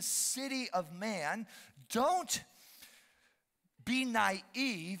in the city of man, don't be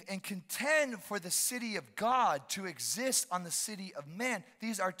naive and contend for the city of God to exist on the city of man.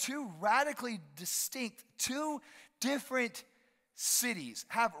 These are two radically distinct, two different cities.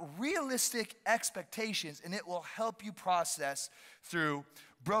 Have realistic expectations, and it will help you process through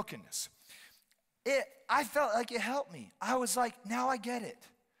brokenness. I felt like it helped me. I was like, now I get it.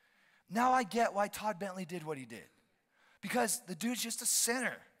 Now I get why Todd Bentley did what he did. Because the dude's just a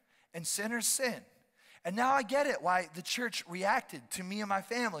sinner, and sinners sin. And now I get it why the church reacted to me and my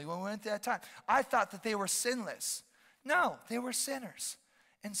family when we went through that time. I thought that they were sinless. No, they were sinners,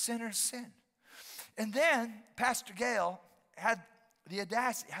 and sinners sin. And then Pastor Gail had the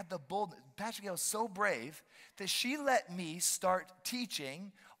audacity, had the boldness. Pastor Gail was so brave that she let me start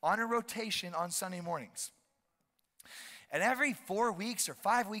teaching on a rotation on Sunday mornings. And every 4 weeks or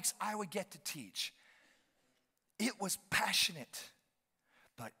 5 weeks, I would get to teach. It was passionate,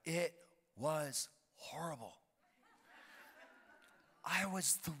 but it was horrible. I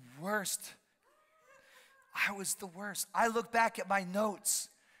was the worst. I was the worst. I look back at my notes.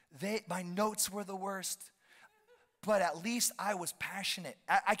 My notes were the worst. But at least I was passionate.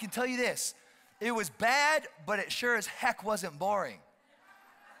 I can tell you this. It was bad, but it sure as heck wasn't boring.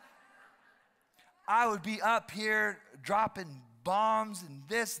 I would be up here dropping bombs and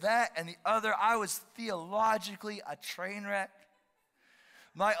this, that, and the other. I was theologically a train wreck.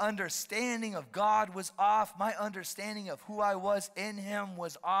 My understanding of God was off. My understanding of who I was in him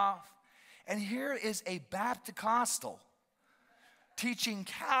was off. And here is a Baptist-Costal teaching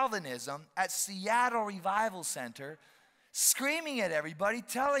Calvinism at Seattle Revival Center, screaming at everybody,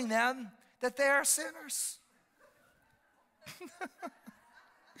 telling them that they are sinners.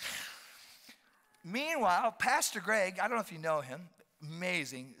 Meanwhile, Pastor Greg, I don't know if you know him,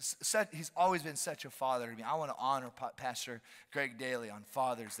 amazing. He's always been such a father to me. I want to honor Pastor Greg Daly on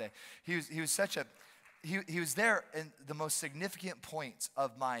Father's Day. He was there in the most significant points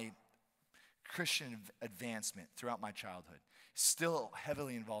of my Christian advancement throughout my childhood. Still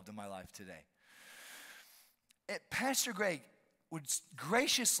heavily involved in my life today. Pastor Greg would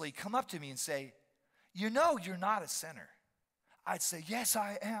graciously come up to me and say, "You know you're not a sinner." I'd say, "Yes,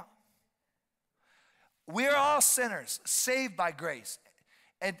 I am. We're all sinners, saved by grace."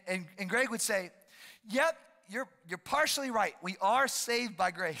 And Greg would say, "Yep, you're partially right. We are saved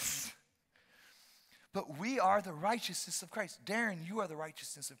by grace. But we are the righteousness of Christ. Darren, you are the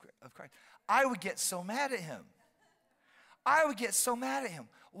righteousness of Christ." I would get so mad at him. I would get so mad at him.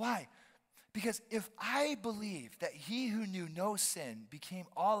 Why? Because if I believe that he who knew no sin became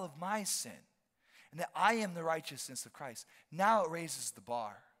all of my sin, and that I am the righteousness of Christ, now it raises the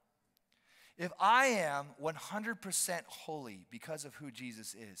bar. If I am 100% holy because of who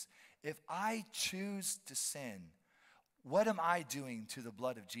Jesus is, if I choose to sin, what am I doing to the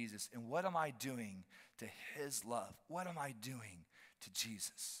blood of Jesus? And what am I doing to his love? What am I doing to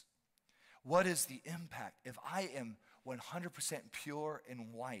Jesus? What is the impact? If I am 100% pure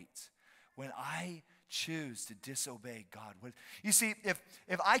and white, when I choose to disobey God. You see,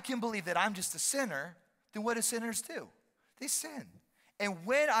 if I can believe that I'm just a sinner, then what do sinners do? They sin. And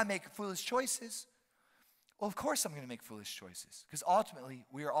when I make foolish choices, well, of course I'm going to make foolish choices. Because ultimately,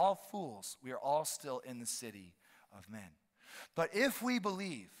 we are all fools. We are all still in the city of men. But if we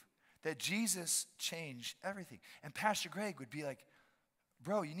believe that Jesus changed everything, and Pastor Greg would be like,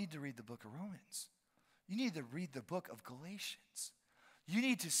 "Bro, you need to read the book of Romans. You need to read the book of Galatians. You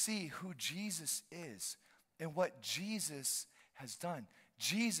need to see who Jesus is and what Jesus has done.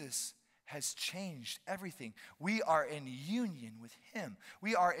 Jesus has changed everything. We are in union with him.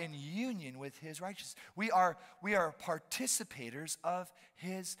 We are in union with his righteousness. We are participators of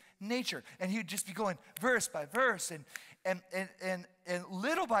his nature. And he would just be going verse by verse, and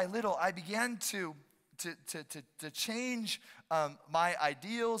little by little, I began to change my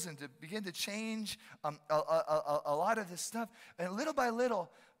ideals and to begin to change a lot of this stuff. And little by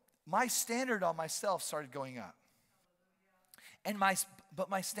little, my standard on myself started going up. But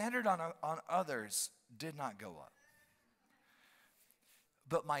my standard on others did not go up.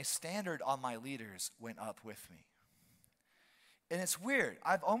 But my standard on my leaders went up with me. And it's weird.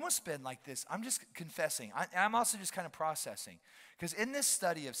 I've almost been like this. I'm just confessing. I'm also just kind of processing. Because in this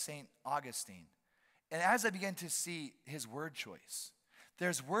study of St. Augustine, and as I began to see his word choice,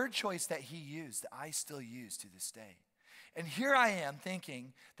 there's word choice that he used that I still use to this day. And here I am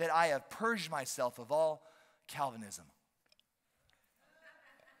thinking that I have purged myself of all Calvinism.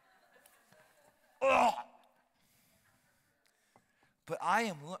 Oh! But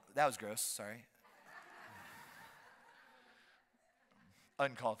that was gross, sorry.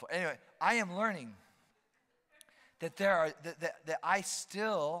 Uncalled for. Anyway, I am learning that that I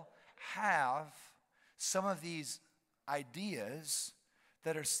still have some of these ideas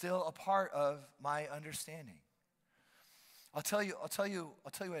that are still a part of my understanding. I'll tell you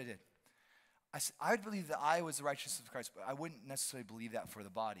what I did. I would believe that I was the righteousness of Christ, but I wouldn't necessarily believe that for the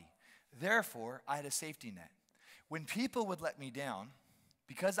body. Therefore, I had a safety net. When people would let me down,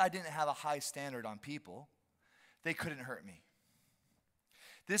 because I didn't have a high standard on people, they couldn't hurt me.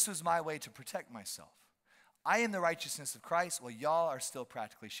 This was my way to protect myself. I am the righteousness of Christ, while y'all are still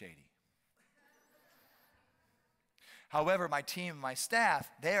practically shady. However, my team, my staff,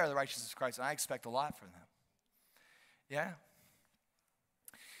 they are the righteousness of Christ, and I expect a lot from them. Yeah?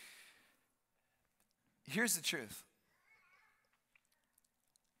 Here's the truth.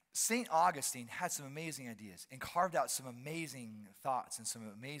 St. Augustine had some amazing ideas and carved out some amazing thoughts and some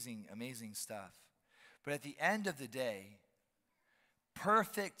amazing, amazing stuff. But at the end of the day,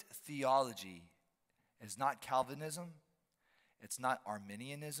 perfect theology is not Calvinism. It's not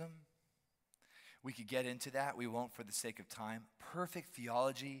Arminianism. We could get into that. We won't for the sake of time. Perfect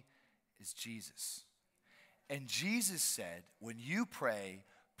theology is Jesus. And Jesus said, when you pray,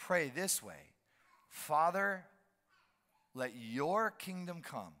 pray this way. Father, let your kingdom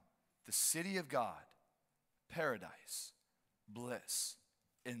come, the city of God, paradise, bliss,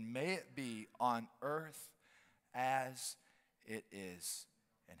 and may it be on earth as it is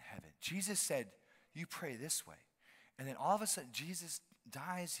in heaven. Jesus said, you pray this way. And then all of a sudden, Jesus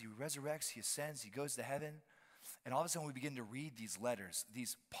dies, he resurrects, he ascends, he goes to heaven. And all of a sudden, we begin to read these letters,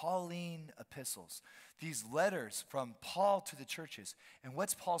 these Pauline epistles, these letters from Paul to the churches. And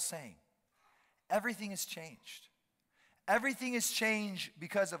what's Paul saying? Everything has changed. Everything has changed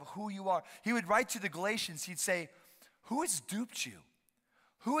because of who you are. He would write to the Galatians, he'd say, who has duped you?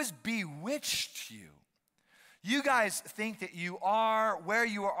 Who has bewitched you? You guys think that you are where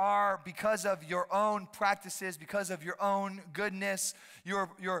you are because of your own practices, because of your own goodness. You're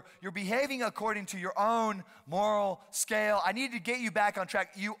behaving according to your own moral scale. I need to get you back on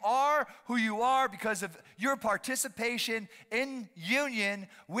track. You are who you are because of your participation in union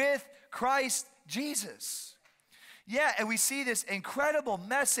with Christ Jesus. Yeah, and we see this incredible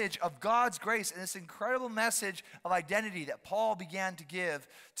message of God's grace and this incredible message of identity that Paul began to give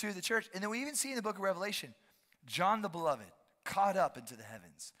to the church. And then we even see in the book of Revelation, John the Beloved caught up into the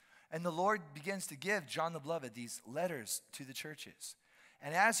heavens. And the Lord begins to give John the Beloved these letters to the churches.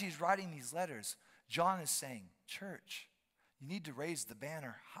 And as he's writing these letters, John is saying, church, you need to raise the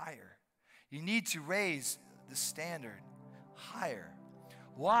banner higher. You need to raise the standard higher.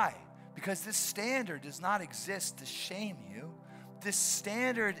 Why? Because this standard does not exist to shame you. This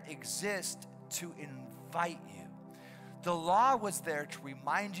standard exists to invite you. The law was there to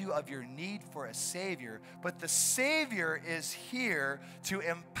remind you of your need for a Savior, but the Savior is here to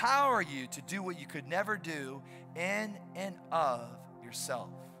empower you to do what you could never do in and of yourself.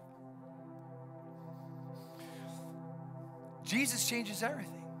 Jesus changes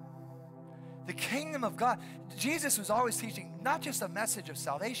everything. The kingdom of God. Jesus was always teaching not just a message of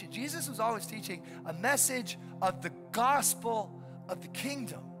salvation. Jesus was always teaching a message of the gospel of the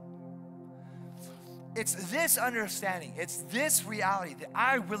kingdom. It's this understanding, it's this reality that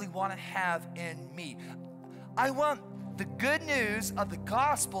I really want to have in me. I want the good news of the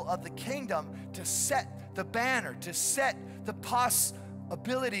gospel of the kingdom to set the banner, to set the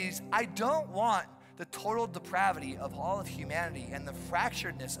possibilities. I don't want the total depravity of all of humanity and the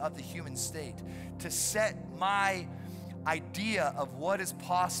fracturedness of the human state to set my idea of what is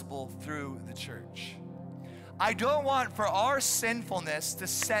possible through the church. I don't want for our sinfulness to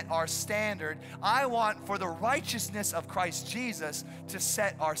set our standard. I want for the righteousness of Christ Jesus to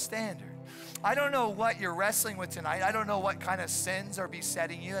set our standard. I don't know what you're wrestling with tonight. I don't know what kind of sins are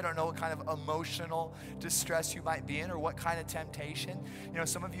besetting you. I don't know what kind of emotional distress you might be in or what kind of temptation. You know,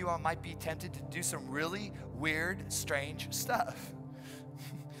 some of you might be tempted to do some really weird, strange stuff.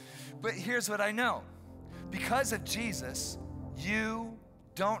 But here's what I know. Because of Jesus, you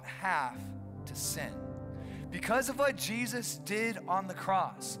don't have to sin. Because of what Jesus did on the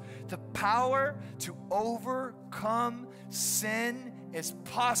cross, the power to overcome sin is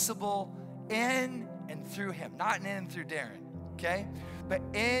possible in and through him. Not in and through Darren, okay? But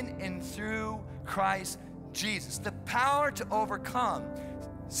in and through Christ Jesus. The power to overcome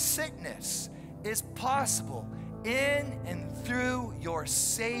sickness is possible in and through your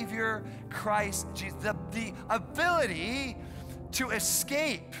Savior, Christ Jesus. The ability to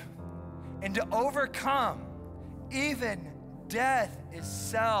escape and to overcome even death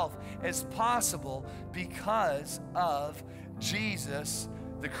itself is possible because of Jesus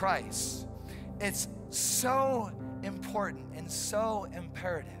the Christ. It's so important and so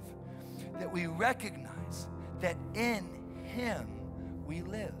imperative that we recognize that in him we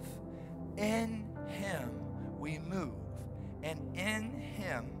live, in him we move, and in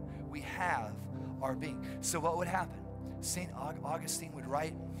him we have our being. So what would happen? St. Augustine would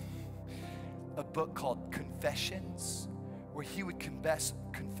write a book called Confessions, where he would confess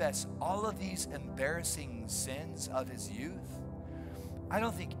all of these embarrassing sins of his youth. I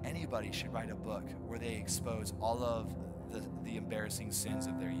don't think anybody should write a book where they expose all of the embarrassing sins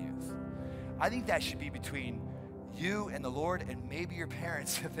of their youth. I think that should be between you and the Lord and maybe your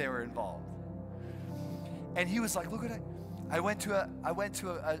parents if they were involved. And he was like, look what I went to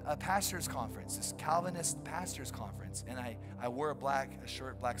a pastor's conference, this Calvinist pastor's conference, and I wore a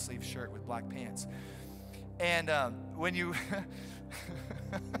short black sleeve shirt with black pants. And when you,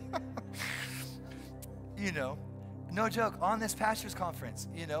 you know, no joke, on this pastor's conference,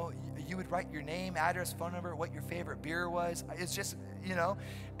 you know, you would write your name, address, phone number, what your favorite beer was. It's just, you know,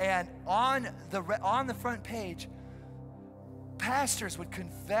 and on the front page, pastors would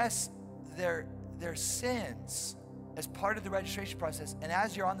confess their sins as part of the registration process. And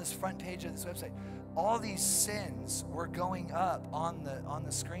as you're on this front page of this website, all these sins were going up on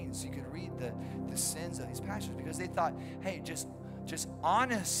the screen, so you could read the sins of these pastors, because they thought, hey, just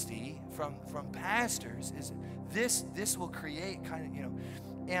honesty from pastors is this will create kind of, you know.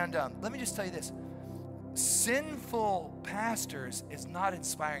 And let me just tell you this: sinful pastors is not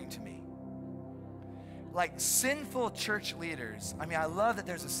inspiring to me. Like sinful church leaders, I mean, I love that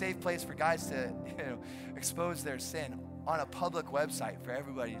there's a safe place for guys to, you know, expose their sin on a public website for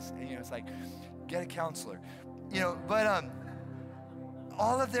everybody's, you know, it's like, get a counselor, you know, but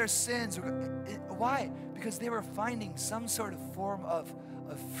all of their sins, why? Because they were finding some sort of form of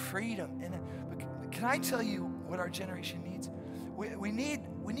freedom. And can I tell you what our generation needs? We need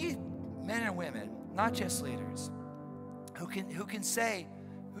men and women, not just leaders, who can say,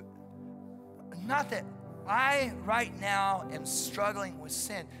 not that I right now am struggling with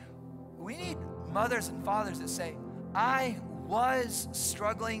sin. We need mothers and fathers that say, I was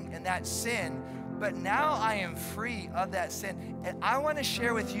struggling in that sin, but now I am free of that sin. And I want to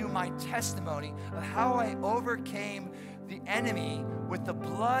share with you my testimony of how I overcame the enemy with the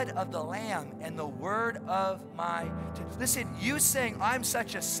blood of the Lamb and the word of my... Listen, you saying I'm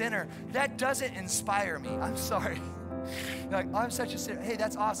such a sinner, that doesn't inspire me. I'm sorry. Like, I'm such a sinner. Hey,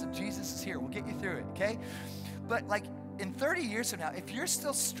 that's awesome. Jesus is here. We'll get you through it, okay? But like in 30 years from now, if you're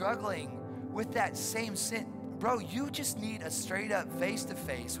still struggling with that same sin, bro, you just need a straight up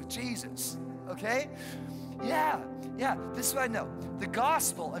face-to-face with Jesus, okay? Yeah. This is what I know. The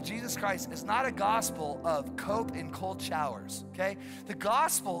gospel of Jesus Christ is not a gospel of cope in cold showers, okay? The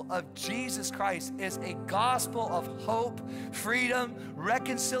gospel of Jesus Christ is a gospel of hope, freedom,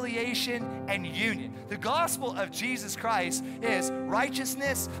 reconciliation, and union. The gospel of Jesus Christ is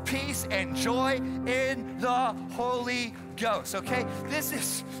righteousness, peace, and joy in the Holy Ghost, okay? This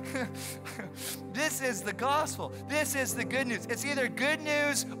is the gospel. This is the good news. It's either good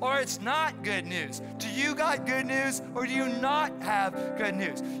news or it's not good news. Do you got good news or do you not have good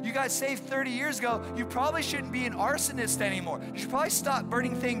news? You got saved 30 years ago. You probably shouldn't be an arsonist anymore. You should probably stop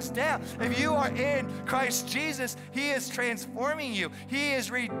burning things down. If you are in Christ Jesus, he is transforming you. He is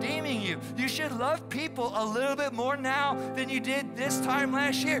redeeming you. You should love people a little bit more now than you did this time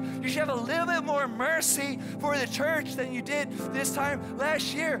last year. You should have a little bit more mercy for the church than you did this time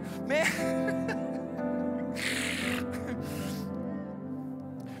last year. Man.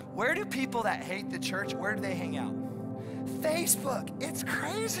 Where do people that hate the church, where do they hang out? Facebook. It's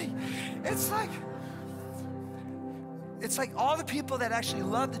crazy. It's like, it's like all the people that actually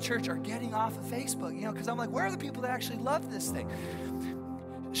love the church are getting off of Facebook, you know, because I'm like, where are the people that actually love this thing?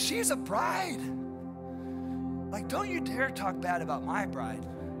 She's a bride. Like, don't you dare talk bad about my bride.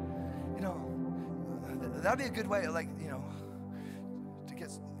 You know, that'd be a good way, like, you know, to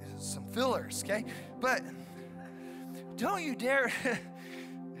get some fillers, okay? But don't you dare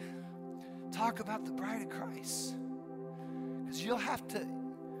talk about the bride of Christ, because you'll have to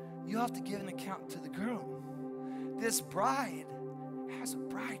give an account to the groom. This bride has a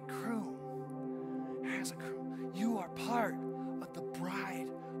bridegroom. Has a groom. You are part of the bride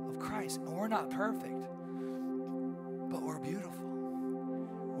of Christ. And we're not perfect, but we're beautiful.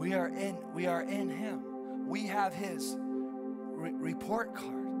 We are in him. We have his report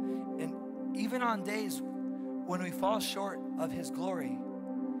card. And even on days when we fall short of his glory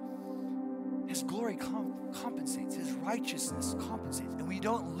compensates. His righteousness compensates. And we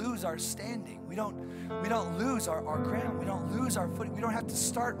don't lose our standing. We don't lose our ground. We don't lose our footing. We don't have to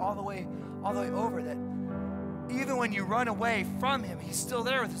start all the way over. That even when you run away from him, he's still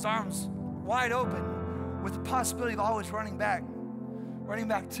there with his arms wide open, with the possibility of always running back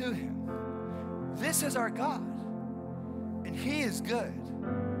to him. This is our God, and he is good.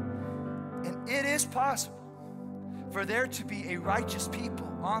 And it is possible for there to be a righteous people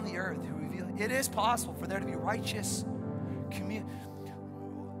on the earth who reveal it. It is possible for there to be righteous community.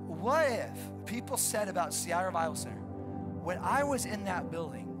 What if people said about Seattle Bible Center, when I was in that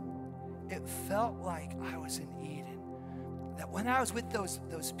building, it felt like I was in Eden. That when I was with those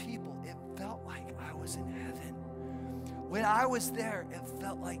people, it felt like I was in heaven. When I was there, it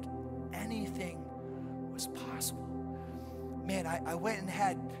felt like anything was possible. Man, I went and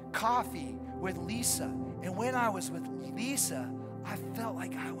had coffee with Lisa. And when I was with Lisa, I felt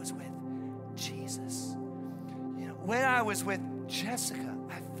like I was with Jesus. You know, when I was with Jessica,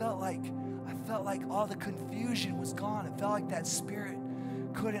 I felt like all the confusion was gone. It felt like that spirit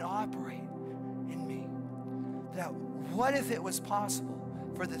couldn't operate in me. That what if it was possible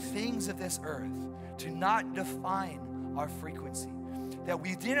for the things of this earth to not define our frequency? That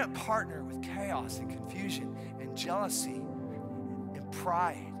we didn't partner with chaos and confusion and jealousy and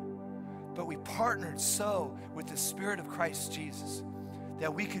pride, but we partnered so with the Spirit of Christ Jesus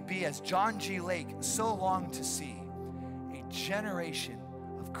that we could be, as John G. Lake so longed to see, a generation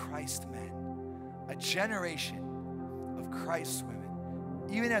of Christ men, a generation of Christ women.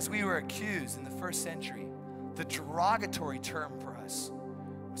 Even as we were accused in the first century, the derogatory term for us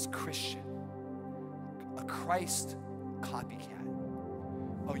was Christian, a Christ copycat.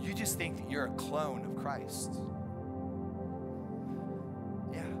 Oh, you just think that you're a clone of Christ.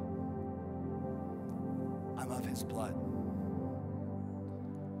 Yeah. I'm of his blood.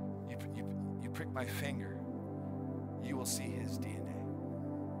 You prick my finger, you will see his DNA.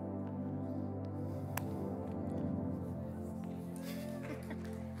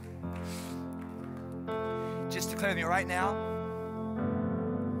 Just declare to me right now,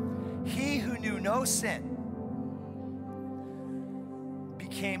 he who knew no sin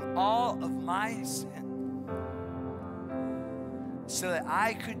became all of my sin so that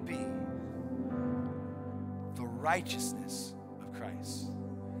I could be the righteousness of Christ.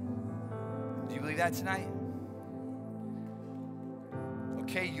 Do you believe that tonight?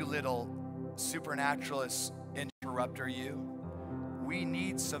 Okay, you little supernaturalist interrupter, you. We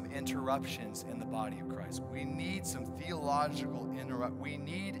need some interruptions in the body of Christ. We need some theological we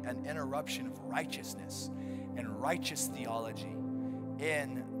need an interruption of righteousness and righteous theology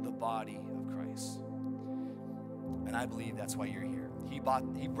in the body of Christ. And I believe that's why you're here. He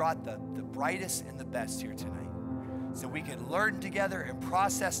brought the brightest and the best here tonight, so we can learn together and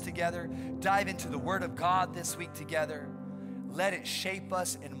process together, dive into the Word of God this week together. Let it shape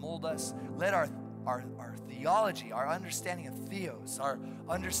us and mold us. Let our theology, our understanding of theos, our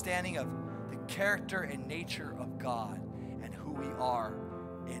understanding of the character and nature of God and who we are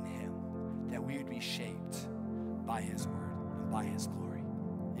in him, that we would be shaped by his word and by his glory.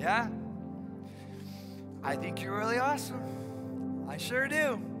 Yeah? I think you're really awesome. I sure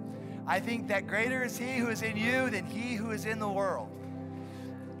do. I think that greater is he who is in you than he who is in the world.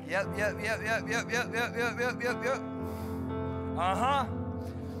 Yep. Uh-huh.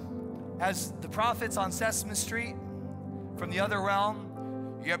 As the prophets on Sesame Street from the other realm,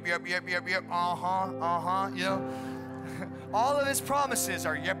 yep, uh-huh, you know. All of his promises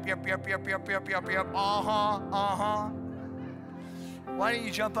are yep, uh-huh. Why don't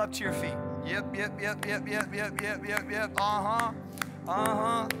you jump up to your feet? Yep,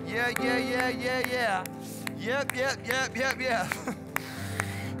 uh-huh, yeah. Yep.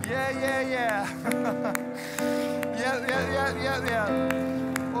 Yeah.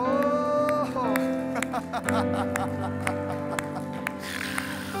 Oh.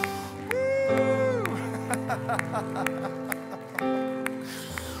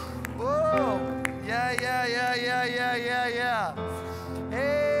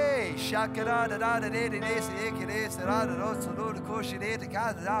 shakara da da da de de de se ekere se da da ro so do de ko shi de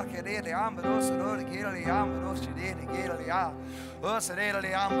ka da ke de de am ro so do de ke le am ro shi de ke le ya o se de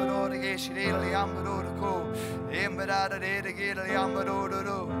le am ro de ke shi de le am ro de ko em da da de de ke le am ro do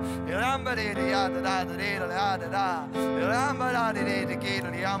do am ba de ya da da de le da da am ba da de de ke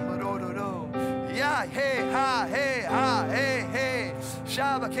le am ro do do yeah hey ha hey ha hey hey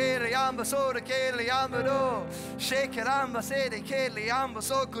shaba ke le am so de ke le am do shake it am se de ke le am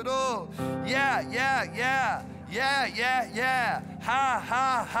so kudo yeah yeah yeah yeah yeah yeah ha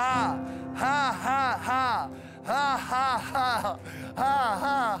ha ha ha ha ha ha ha ha ha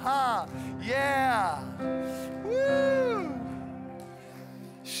ha ha yeah woo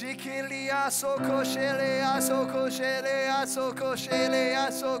shikili asoko shele asoko shele asoko shele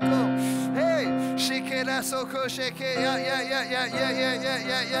asoko hey shikila soko shake yeah yeah yeah yeah yeah yeah yeah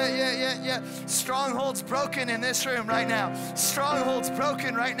yeah yeah yeah yeah yeah strongholds broken in this room right now strongholds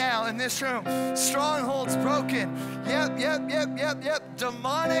broken right now in this room strongholds broken yep yep yep yep yep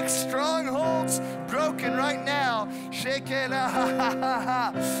demonic strongholds broken right now shake it ha ha ha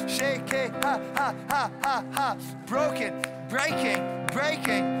ha shake it ha ha ha ha ha broken breaking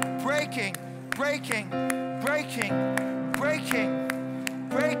breaking breaking breaking breaking breaking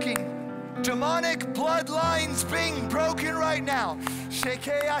breaking demonic bloodlines being broken right now.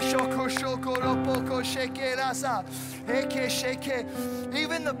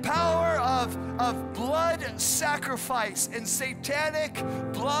 Even the power of blood sacrifice and satanic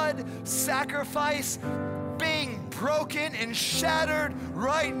blood sacrifice being broken and shattered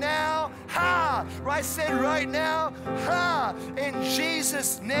right now. Ha! I said right now. Ha! In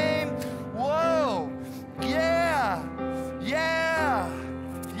Jesus' name. Whoa! Yeah! Yeah!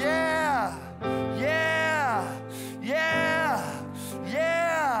 Yeah, yeah, yeah,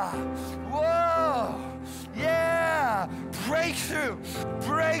 yeah, whoa, yeah, breakthrough,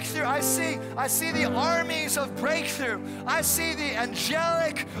 breakthrough. I see the armies of breakthrough. I see the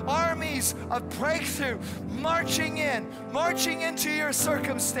angelic armies of breakthrough marching into your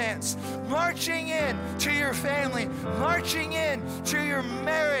circumstance, marching in to your family, marching in to your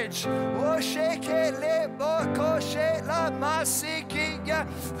marriage.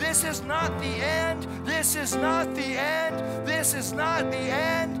 This is not the end. This is not the end. This is not the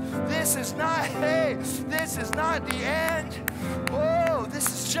end. This is not, hey, this is not the end. Whoa, this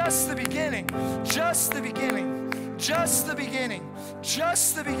is just the beginning. Just the beginning. Just the beginning.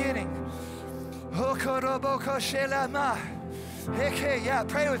 Just the beginning. Yeah,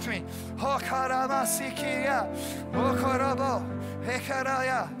 pray with me. Yeah,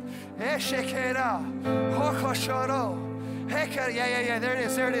 there it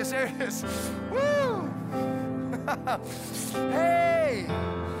is, there it is, there it is. Woo! Hey,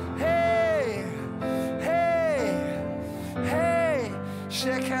 hey, hey, hey.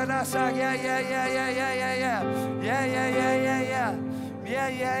 Shekanasa, yeah, yeah, yeah, yeah, yeah, yeah, yeah. Yeah, yeah, yeah, yeah, yeah. Yeah,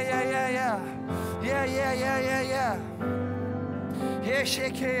 yeah, yeah, yeah, yeah. Yeah, yeah, yeah, yeah, yeah. Hey,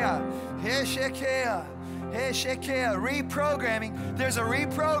 Shekaya, hey, Shekaya. Hey, Shekaya, reprogramming. There's a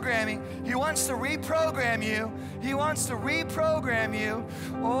reprogramming. He wants to reprogram you. He wants to reprogram you.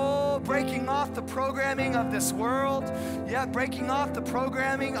 Oh, breaking off the programming of this world. Yeah, breaking off the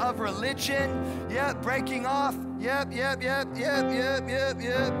programming of religion. Yeah, breaking off. Yep.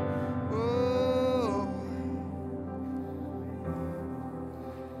 Oh.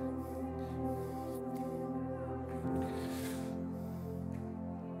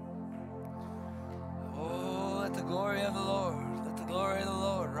 Let the glory of the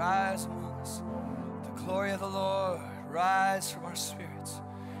Lord rise among us. The glory of the Lord rise from our spirits.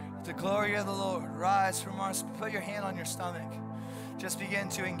 Let the glory of the Lord rise from our spirits. Put your hand on your stomach. Just begin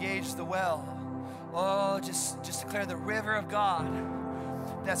to engage the well. Oh, just declare the river of God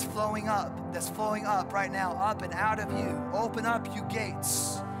that's flowing up right now, up and out of you. Open up, you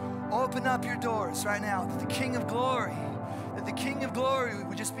gates. Open up your doors right now. That the King of Glory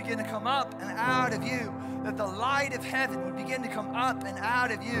would just begin to come up and out of you. That the light of heaven would begin to come up and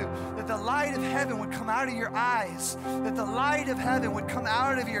out of you. That the light of heaven would come out of your eyes. That the light of heaven would come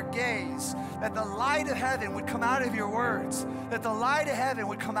out of your gaze. That the light of heaven would come out of your words. That the light of heaven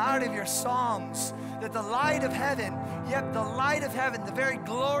would come out of your songs. That the light of heaven, the light of heaven, the very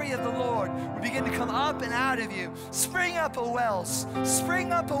glory of the Lord would begin to come up and out of you. Spring up, O wells.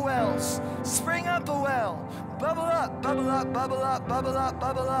 Spring up, O wells. Spring up, O well. Bubble up, bubble up, bubble up, bubble up,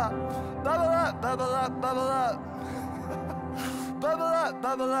 bubble up. Bubble up, bubble up, bubble up. Bubble up,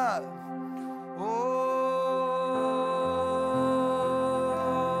 bubble up. Oh,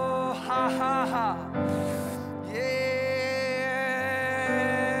 ha, ha, ha. Yeah.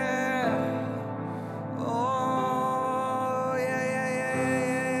 Oh,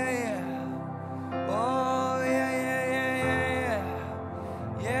 yeah.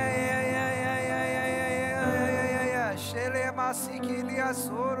 masikilia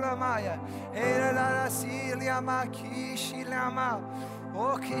solamaya. Era silia makishilama.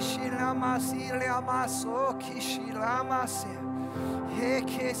 O kishilama silia maso kishilama se. He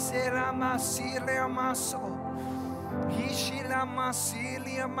serama silia maso. Ishilama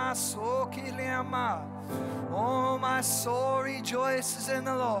silia maso kiliama. Oh, my soul rejoices in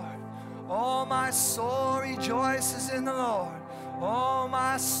the Lord. Oh, my soul rejoices in the Lord. Oh,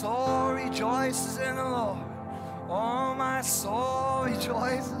 my soul rejoices in the Lord. Oh, my soul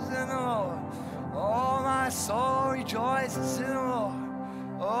rejoices in the Lord. Oh, my soul rejoices in the Lord.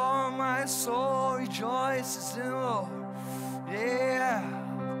 Oh, my soul rejoices in the Lord. Yeah.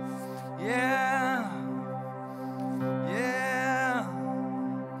 Yeah. Yeah.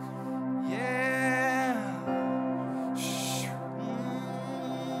 Yeah. Shh.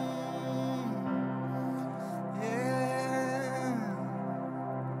 Yeah.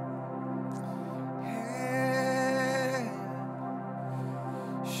 Hey.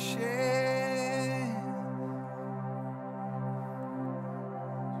 Shame.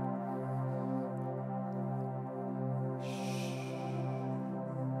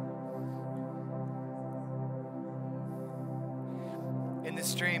 In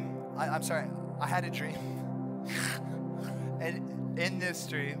this dream, I'm sorry, I had a dream. And in this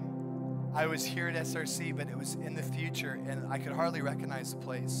dream, I was here at SRC, but it was in the future, and I could hardly recognize the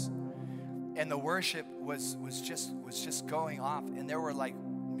place. And the worship was just going off, and there were like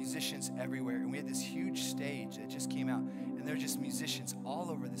musicians everywhere. And we had this huge stage that just came out, and there were just musicians all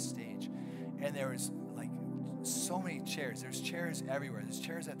over the stage. And there was like so many chairs. There's chairs everywhere. There's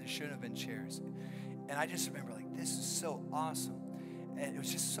chairs that there shouldn't have been chairs. And I just remember like, this is so awesome. And it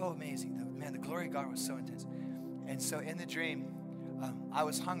was just so amazing. The glory of God was so intense. And so in the dream, I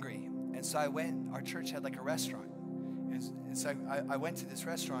was hungry. And so I went, our church had like a restaurant. And so I went to this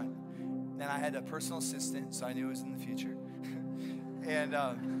restaurant. And I had a personal assistant, so I knew it was in the future. And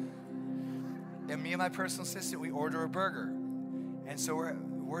me and my personal assistant, we order a burger. And so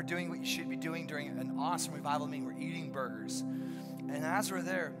we're doing what you should be doing during an awesome revival meeting. We're eating burgers. And as we're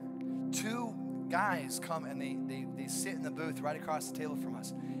there, two guys come and they sit in the booth right across the table from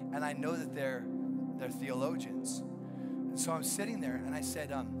us. And I know that they're theologians. And so I'm sitting there and I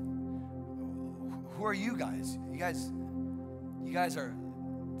said, who are you guys? You guys are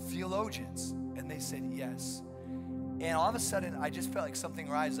theologians? And they said, yes. And all of a sudden, I just felt like something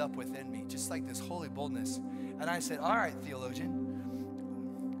rise up within me, just like this holy boldness. And I said, all right,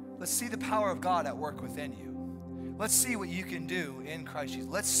 theologian, let's see the power of God at work within you. Let's see what you can do in Christ Jesus.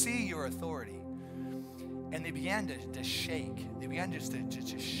 Let's see your authority. And they began to shake. They began just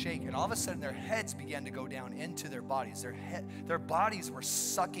to shake. And all of a sudden, their heads began to go down into their bodies. Their bodies were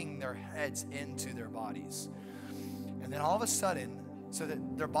sucking their heads into their bodies. And then all of a sudden, so that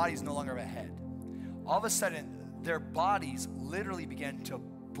their bodies no longer have a head. All of a sudden, their bodies literally began to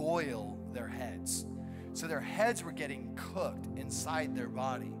boil their heads. So their heads were getting cooked inside their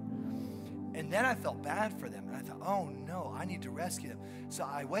body. And then I felt bad for them. And I thought, oh no, I need to rescue them. So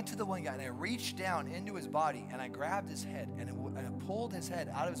I went to the one guy and I reached down into his body and I grabbed his head and I pulled his head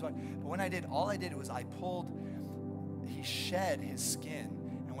out of his body. But when I did, all I did was he shed his skin.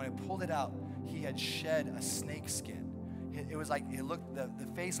 And when I pulled it out, he had shed a snake skin. It was like, the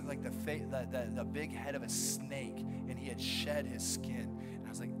face looked like the big head of a snake, and he had shed his skin. And I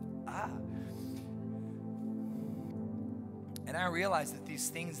was like, ah. And I realized that these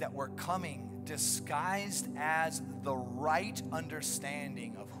things that were coming disguised as the right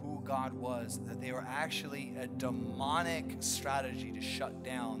understanding of who God was, that they were actually a demonic strategy to shut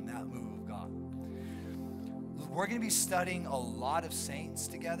down that move of God. We're going to be studying a lot of saints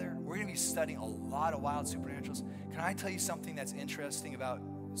together. We're going to be studying a lot of wild supernaturals. Can I tell you something that's interesting about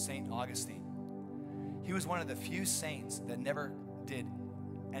St. Augustine? He was one of the few saints that never did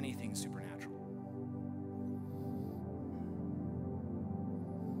anything supernatural.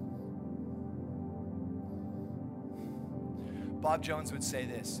 Bob Jones would say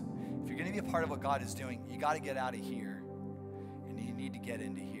this: if you're going to be a part of what God is doing, you got to get out of here and you need to get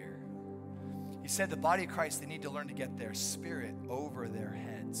into here. He said the body of Christ, they need to learn to get their spirit over their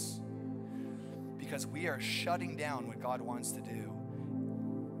heads, because we are shutting down what God wants to do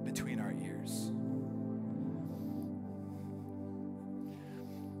between our ears.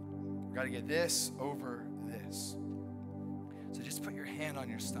 We've got to get this over this. So just put your hand on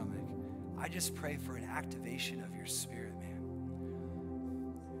your stomach. I just pray for an activation of your spirit, man.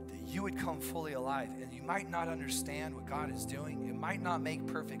 That you would come fully alive. And you might not understand what God is doing. It might not make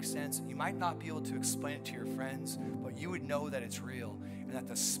perfect sense. You might not be able to explain it to your friends, but you would know that it's real and that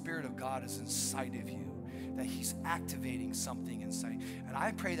the Spirit of God is inside of you. that he's activating something inside. And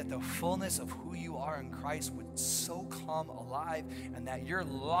I pray that the fullness of who you are in Christ would so come alive, and that your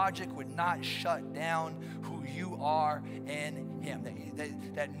logic would not shut down who you are in him.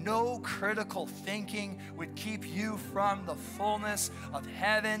 That no critical thinking would keep you from the fullness of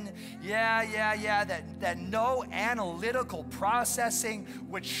heaven. That no analytical processing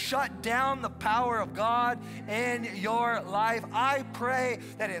would shut down the power of God in your life. I pray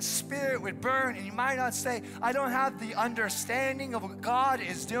that his spirit would burn. And you might not say, I don't have the understanding of what God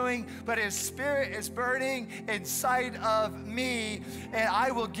is doing, but his spirit is burning inside of me, and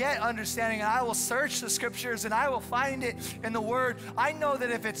I will get understanding, and I will search the scriptures, and I will find it in the word. I know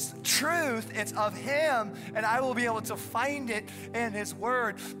that if it's truth, it's of him, and I will be able to find it in his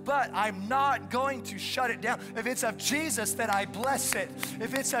word. But I'm not going to shut it down. If it's of Jesus, then I bless it.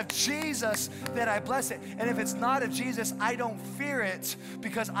 If it's of Jesus, then I bless it. And if it's not of Jesus, I don't fear it,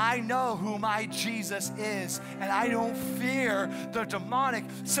 because I know who my Jesus is, and I don't fear the demonic.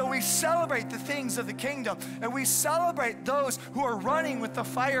 So we celebrate the things of the kingdom, and we celebrate those who are running with the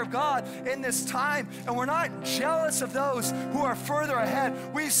fire of God in this time, and we're not jealous of those who are further ahead.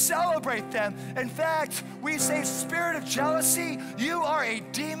 We celebrate them. In fact, we say, spirit of jealousy, you are a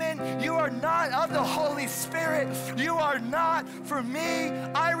demon. You are not of the Holy Spirit. You are not for me.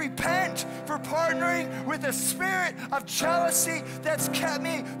 I repent for partnering with the spirit of jealousy that's kept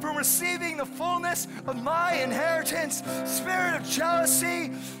me from receiving the fullness of my inheritance. Spirit of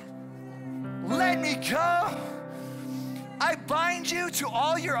jealousy, let me go. I bind you to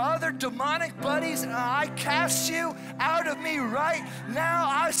all your other demonic buddies, and I cast you out of me right now.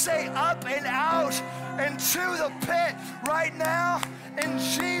 I say up and out into the pit right now in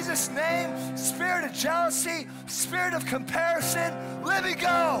Jesus' name. Spirit of jealousy, spirit of comparison, let me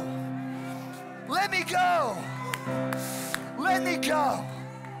go. Let me go. Let me go.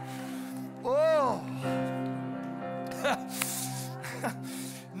 Oh.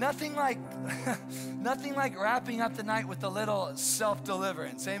 Nothing like wrapping up the night with a little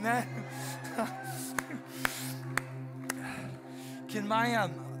self-deliverance. Amen. Can my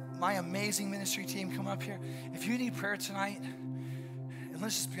amazing ministry team come up here? If you need prayer tonight, and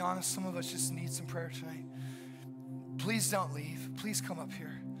let's just be honest, some of us just need some prayer tonight. Please don't leave. Please come up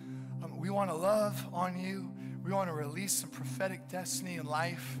here. We want to love on you. We want to release some prophetic destiny and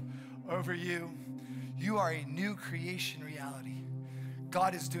life over you. You are a new creation reality.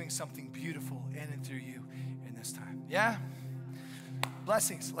 God is doing something beautiful in and through you in this time. Yeah?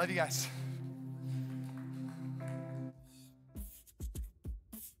 Blessings. Love you guys.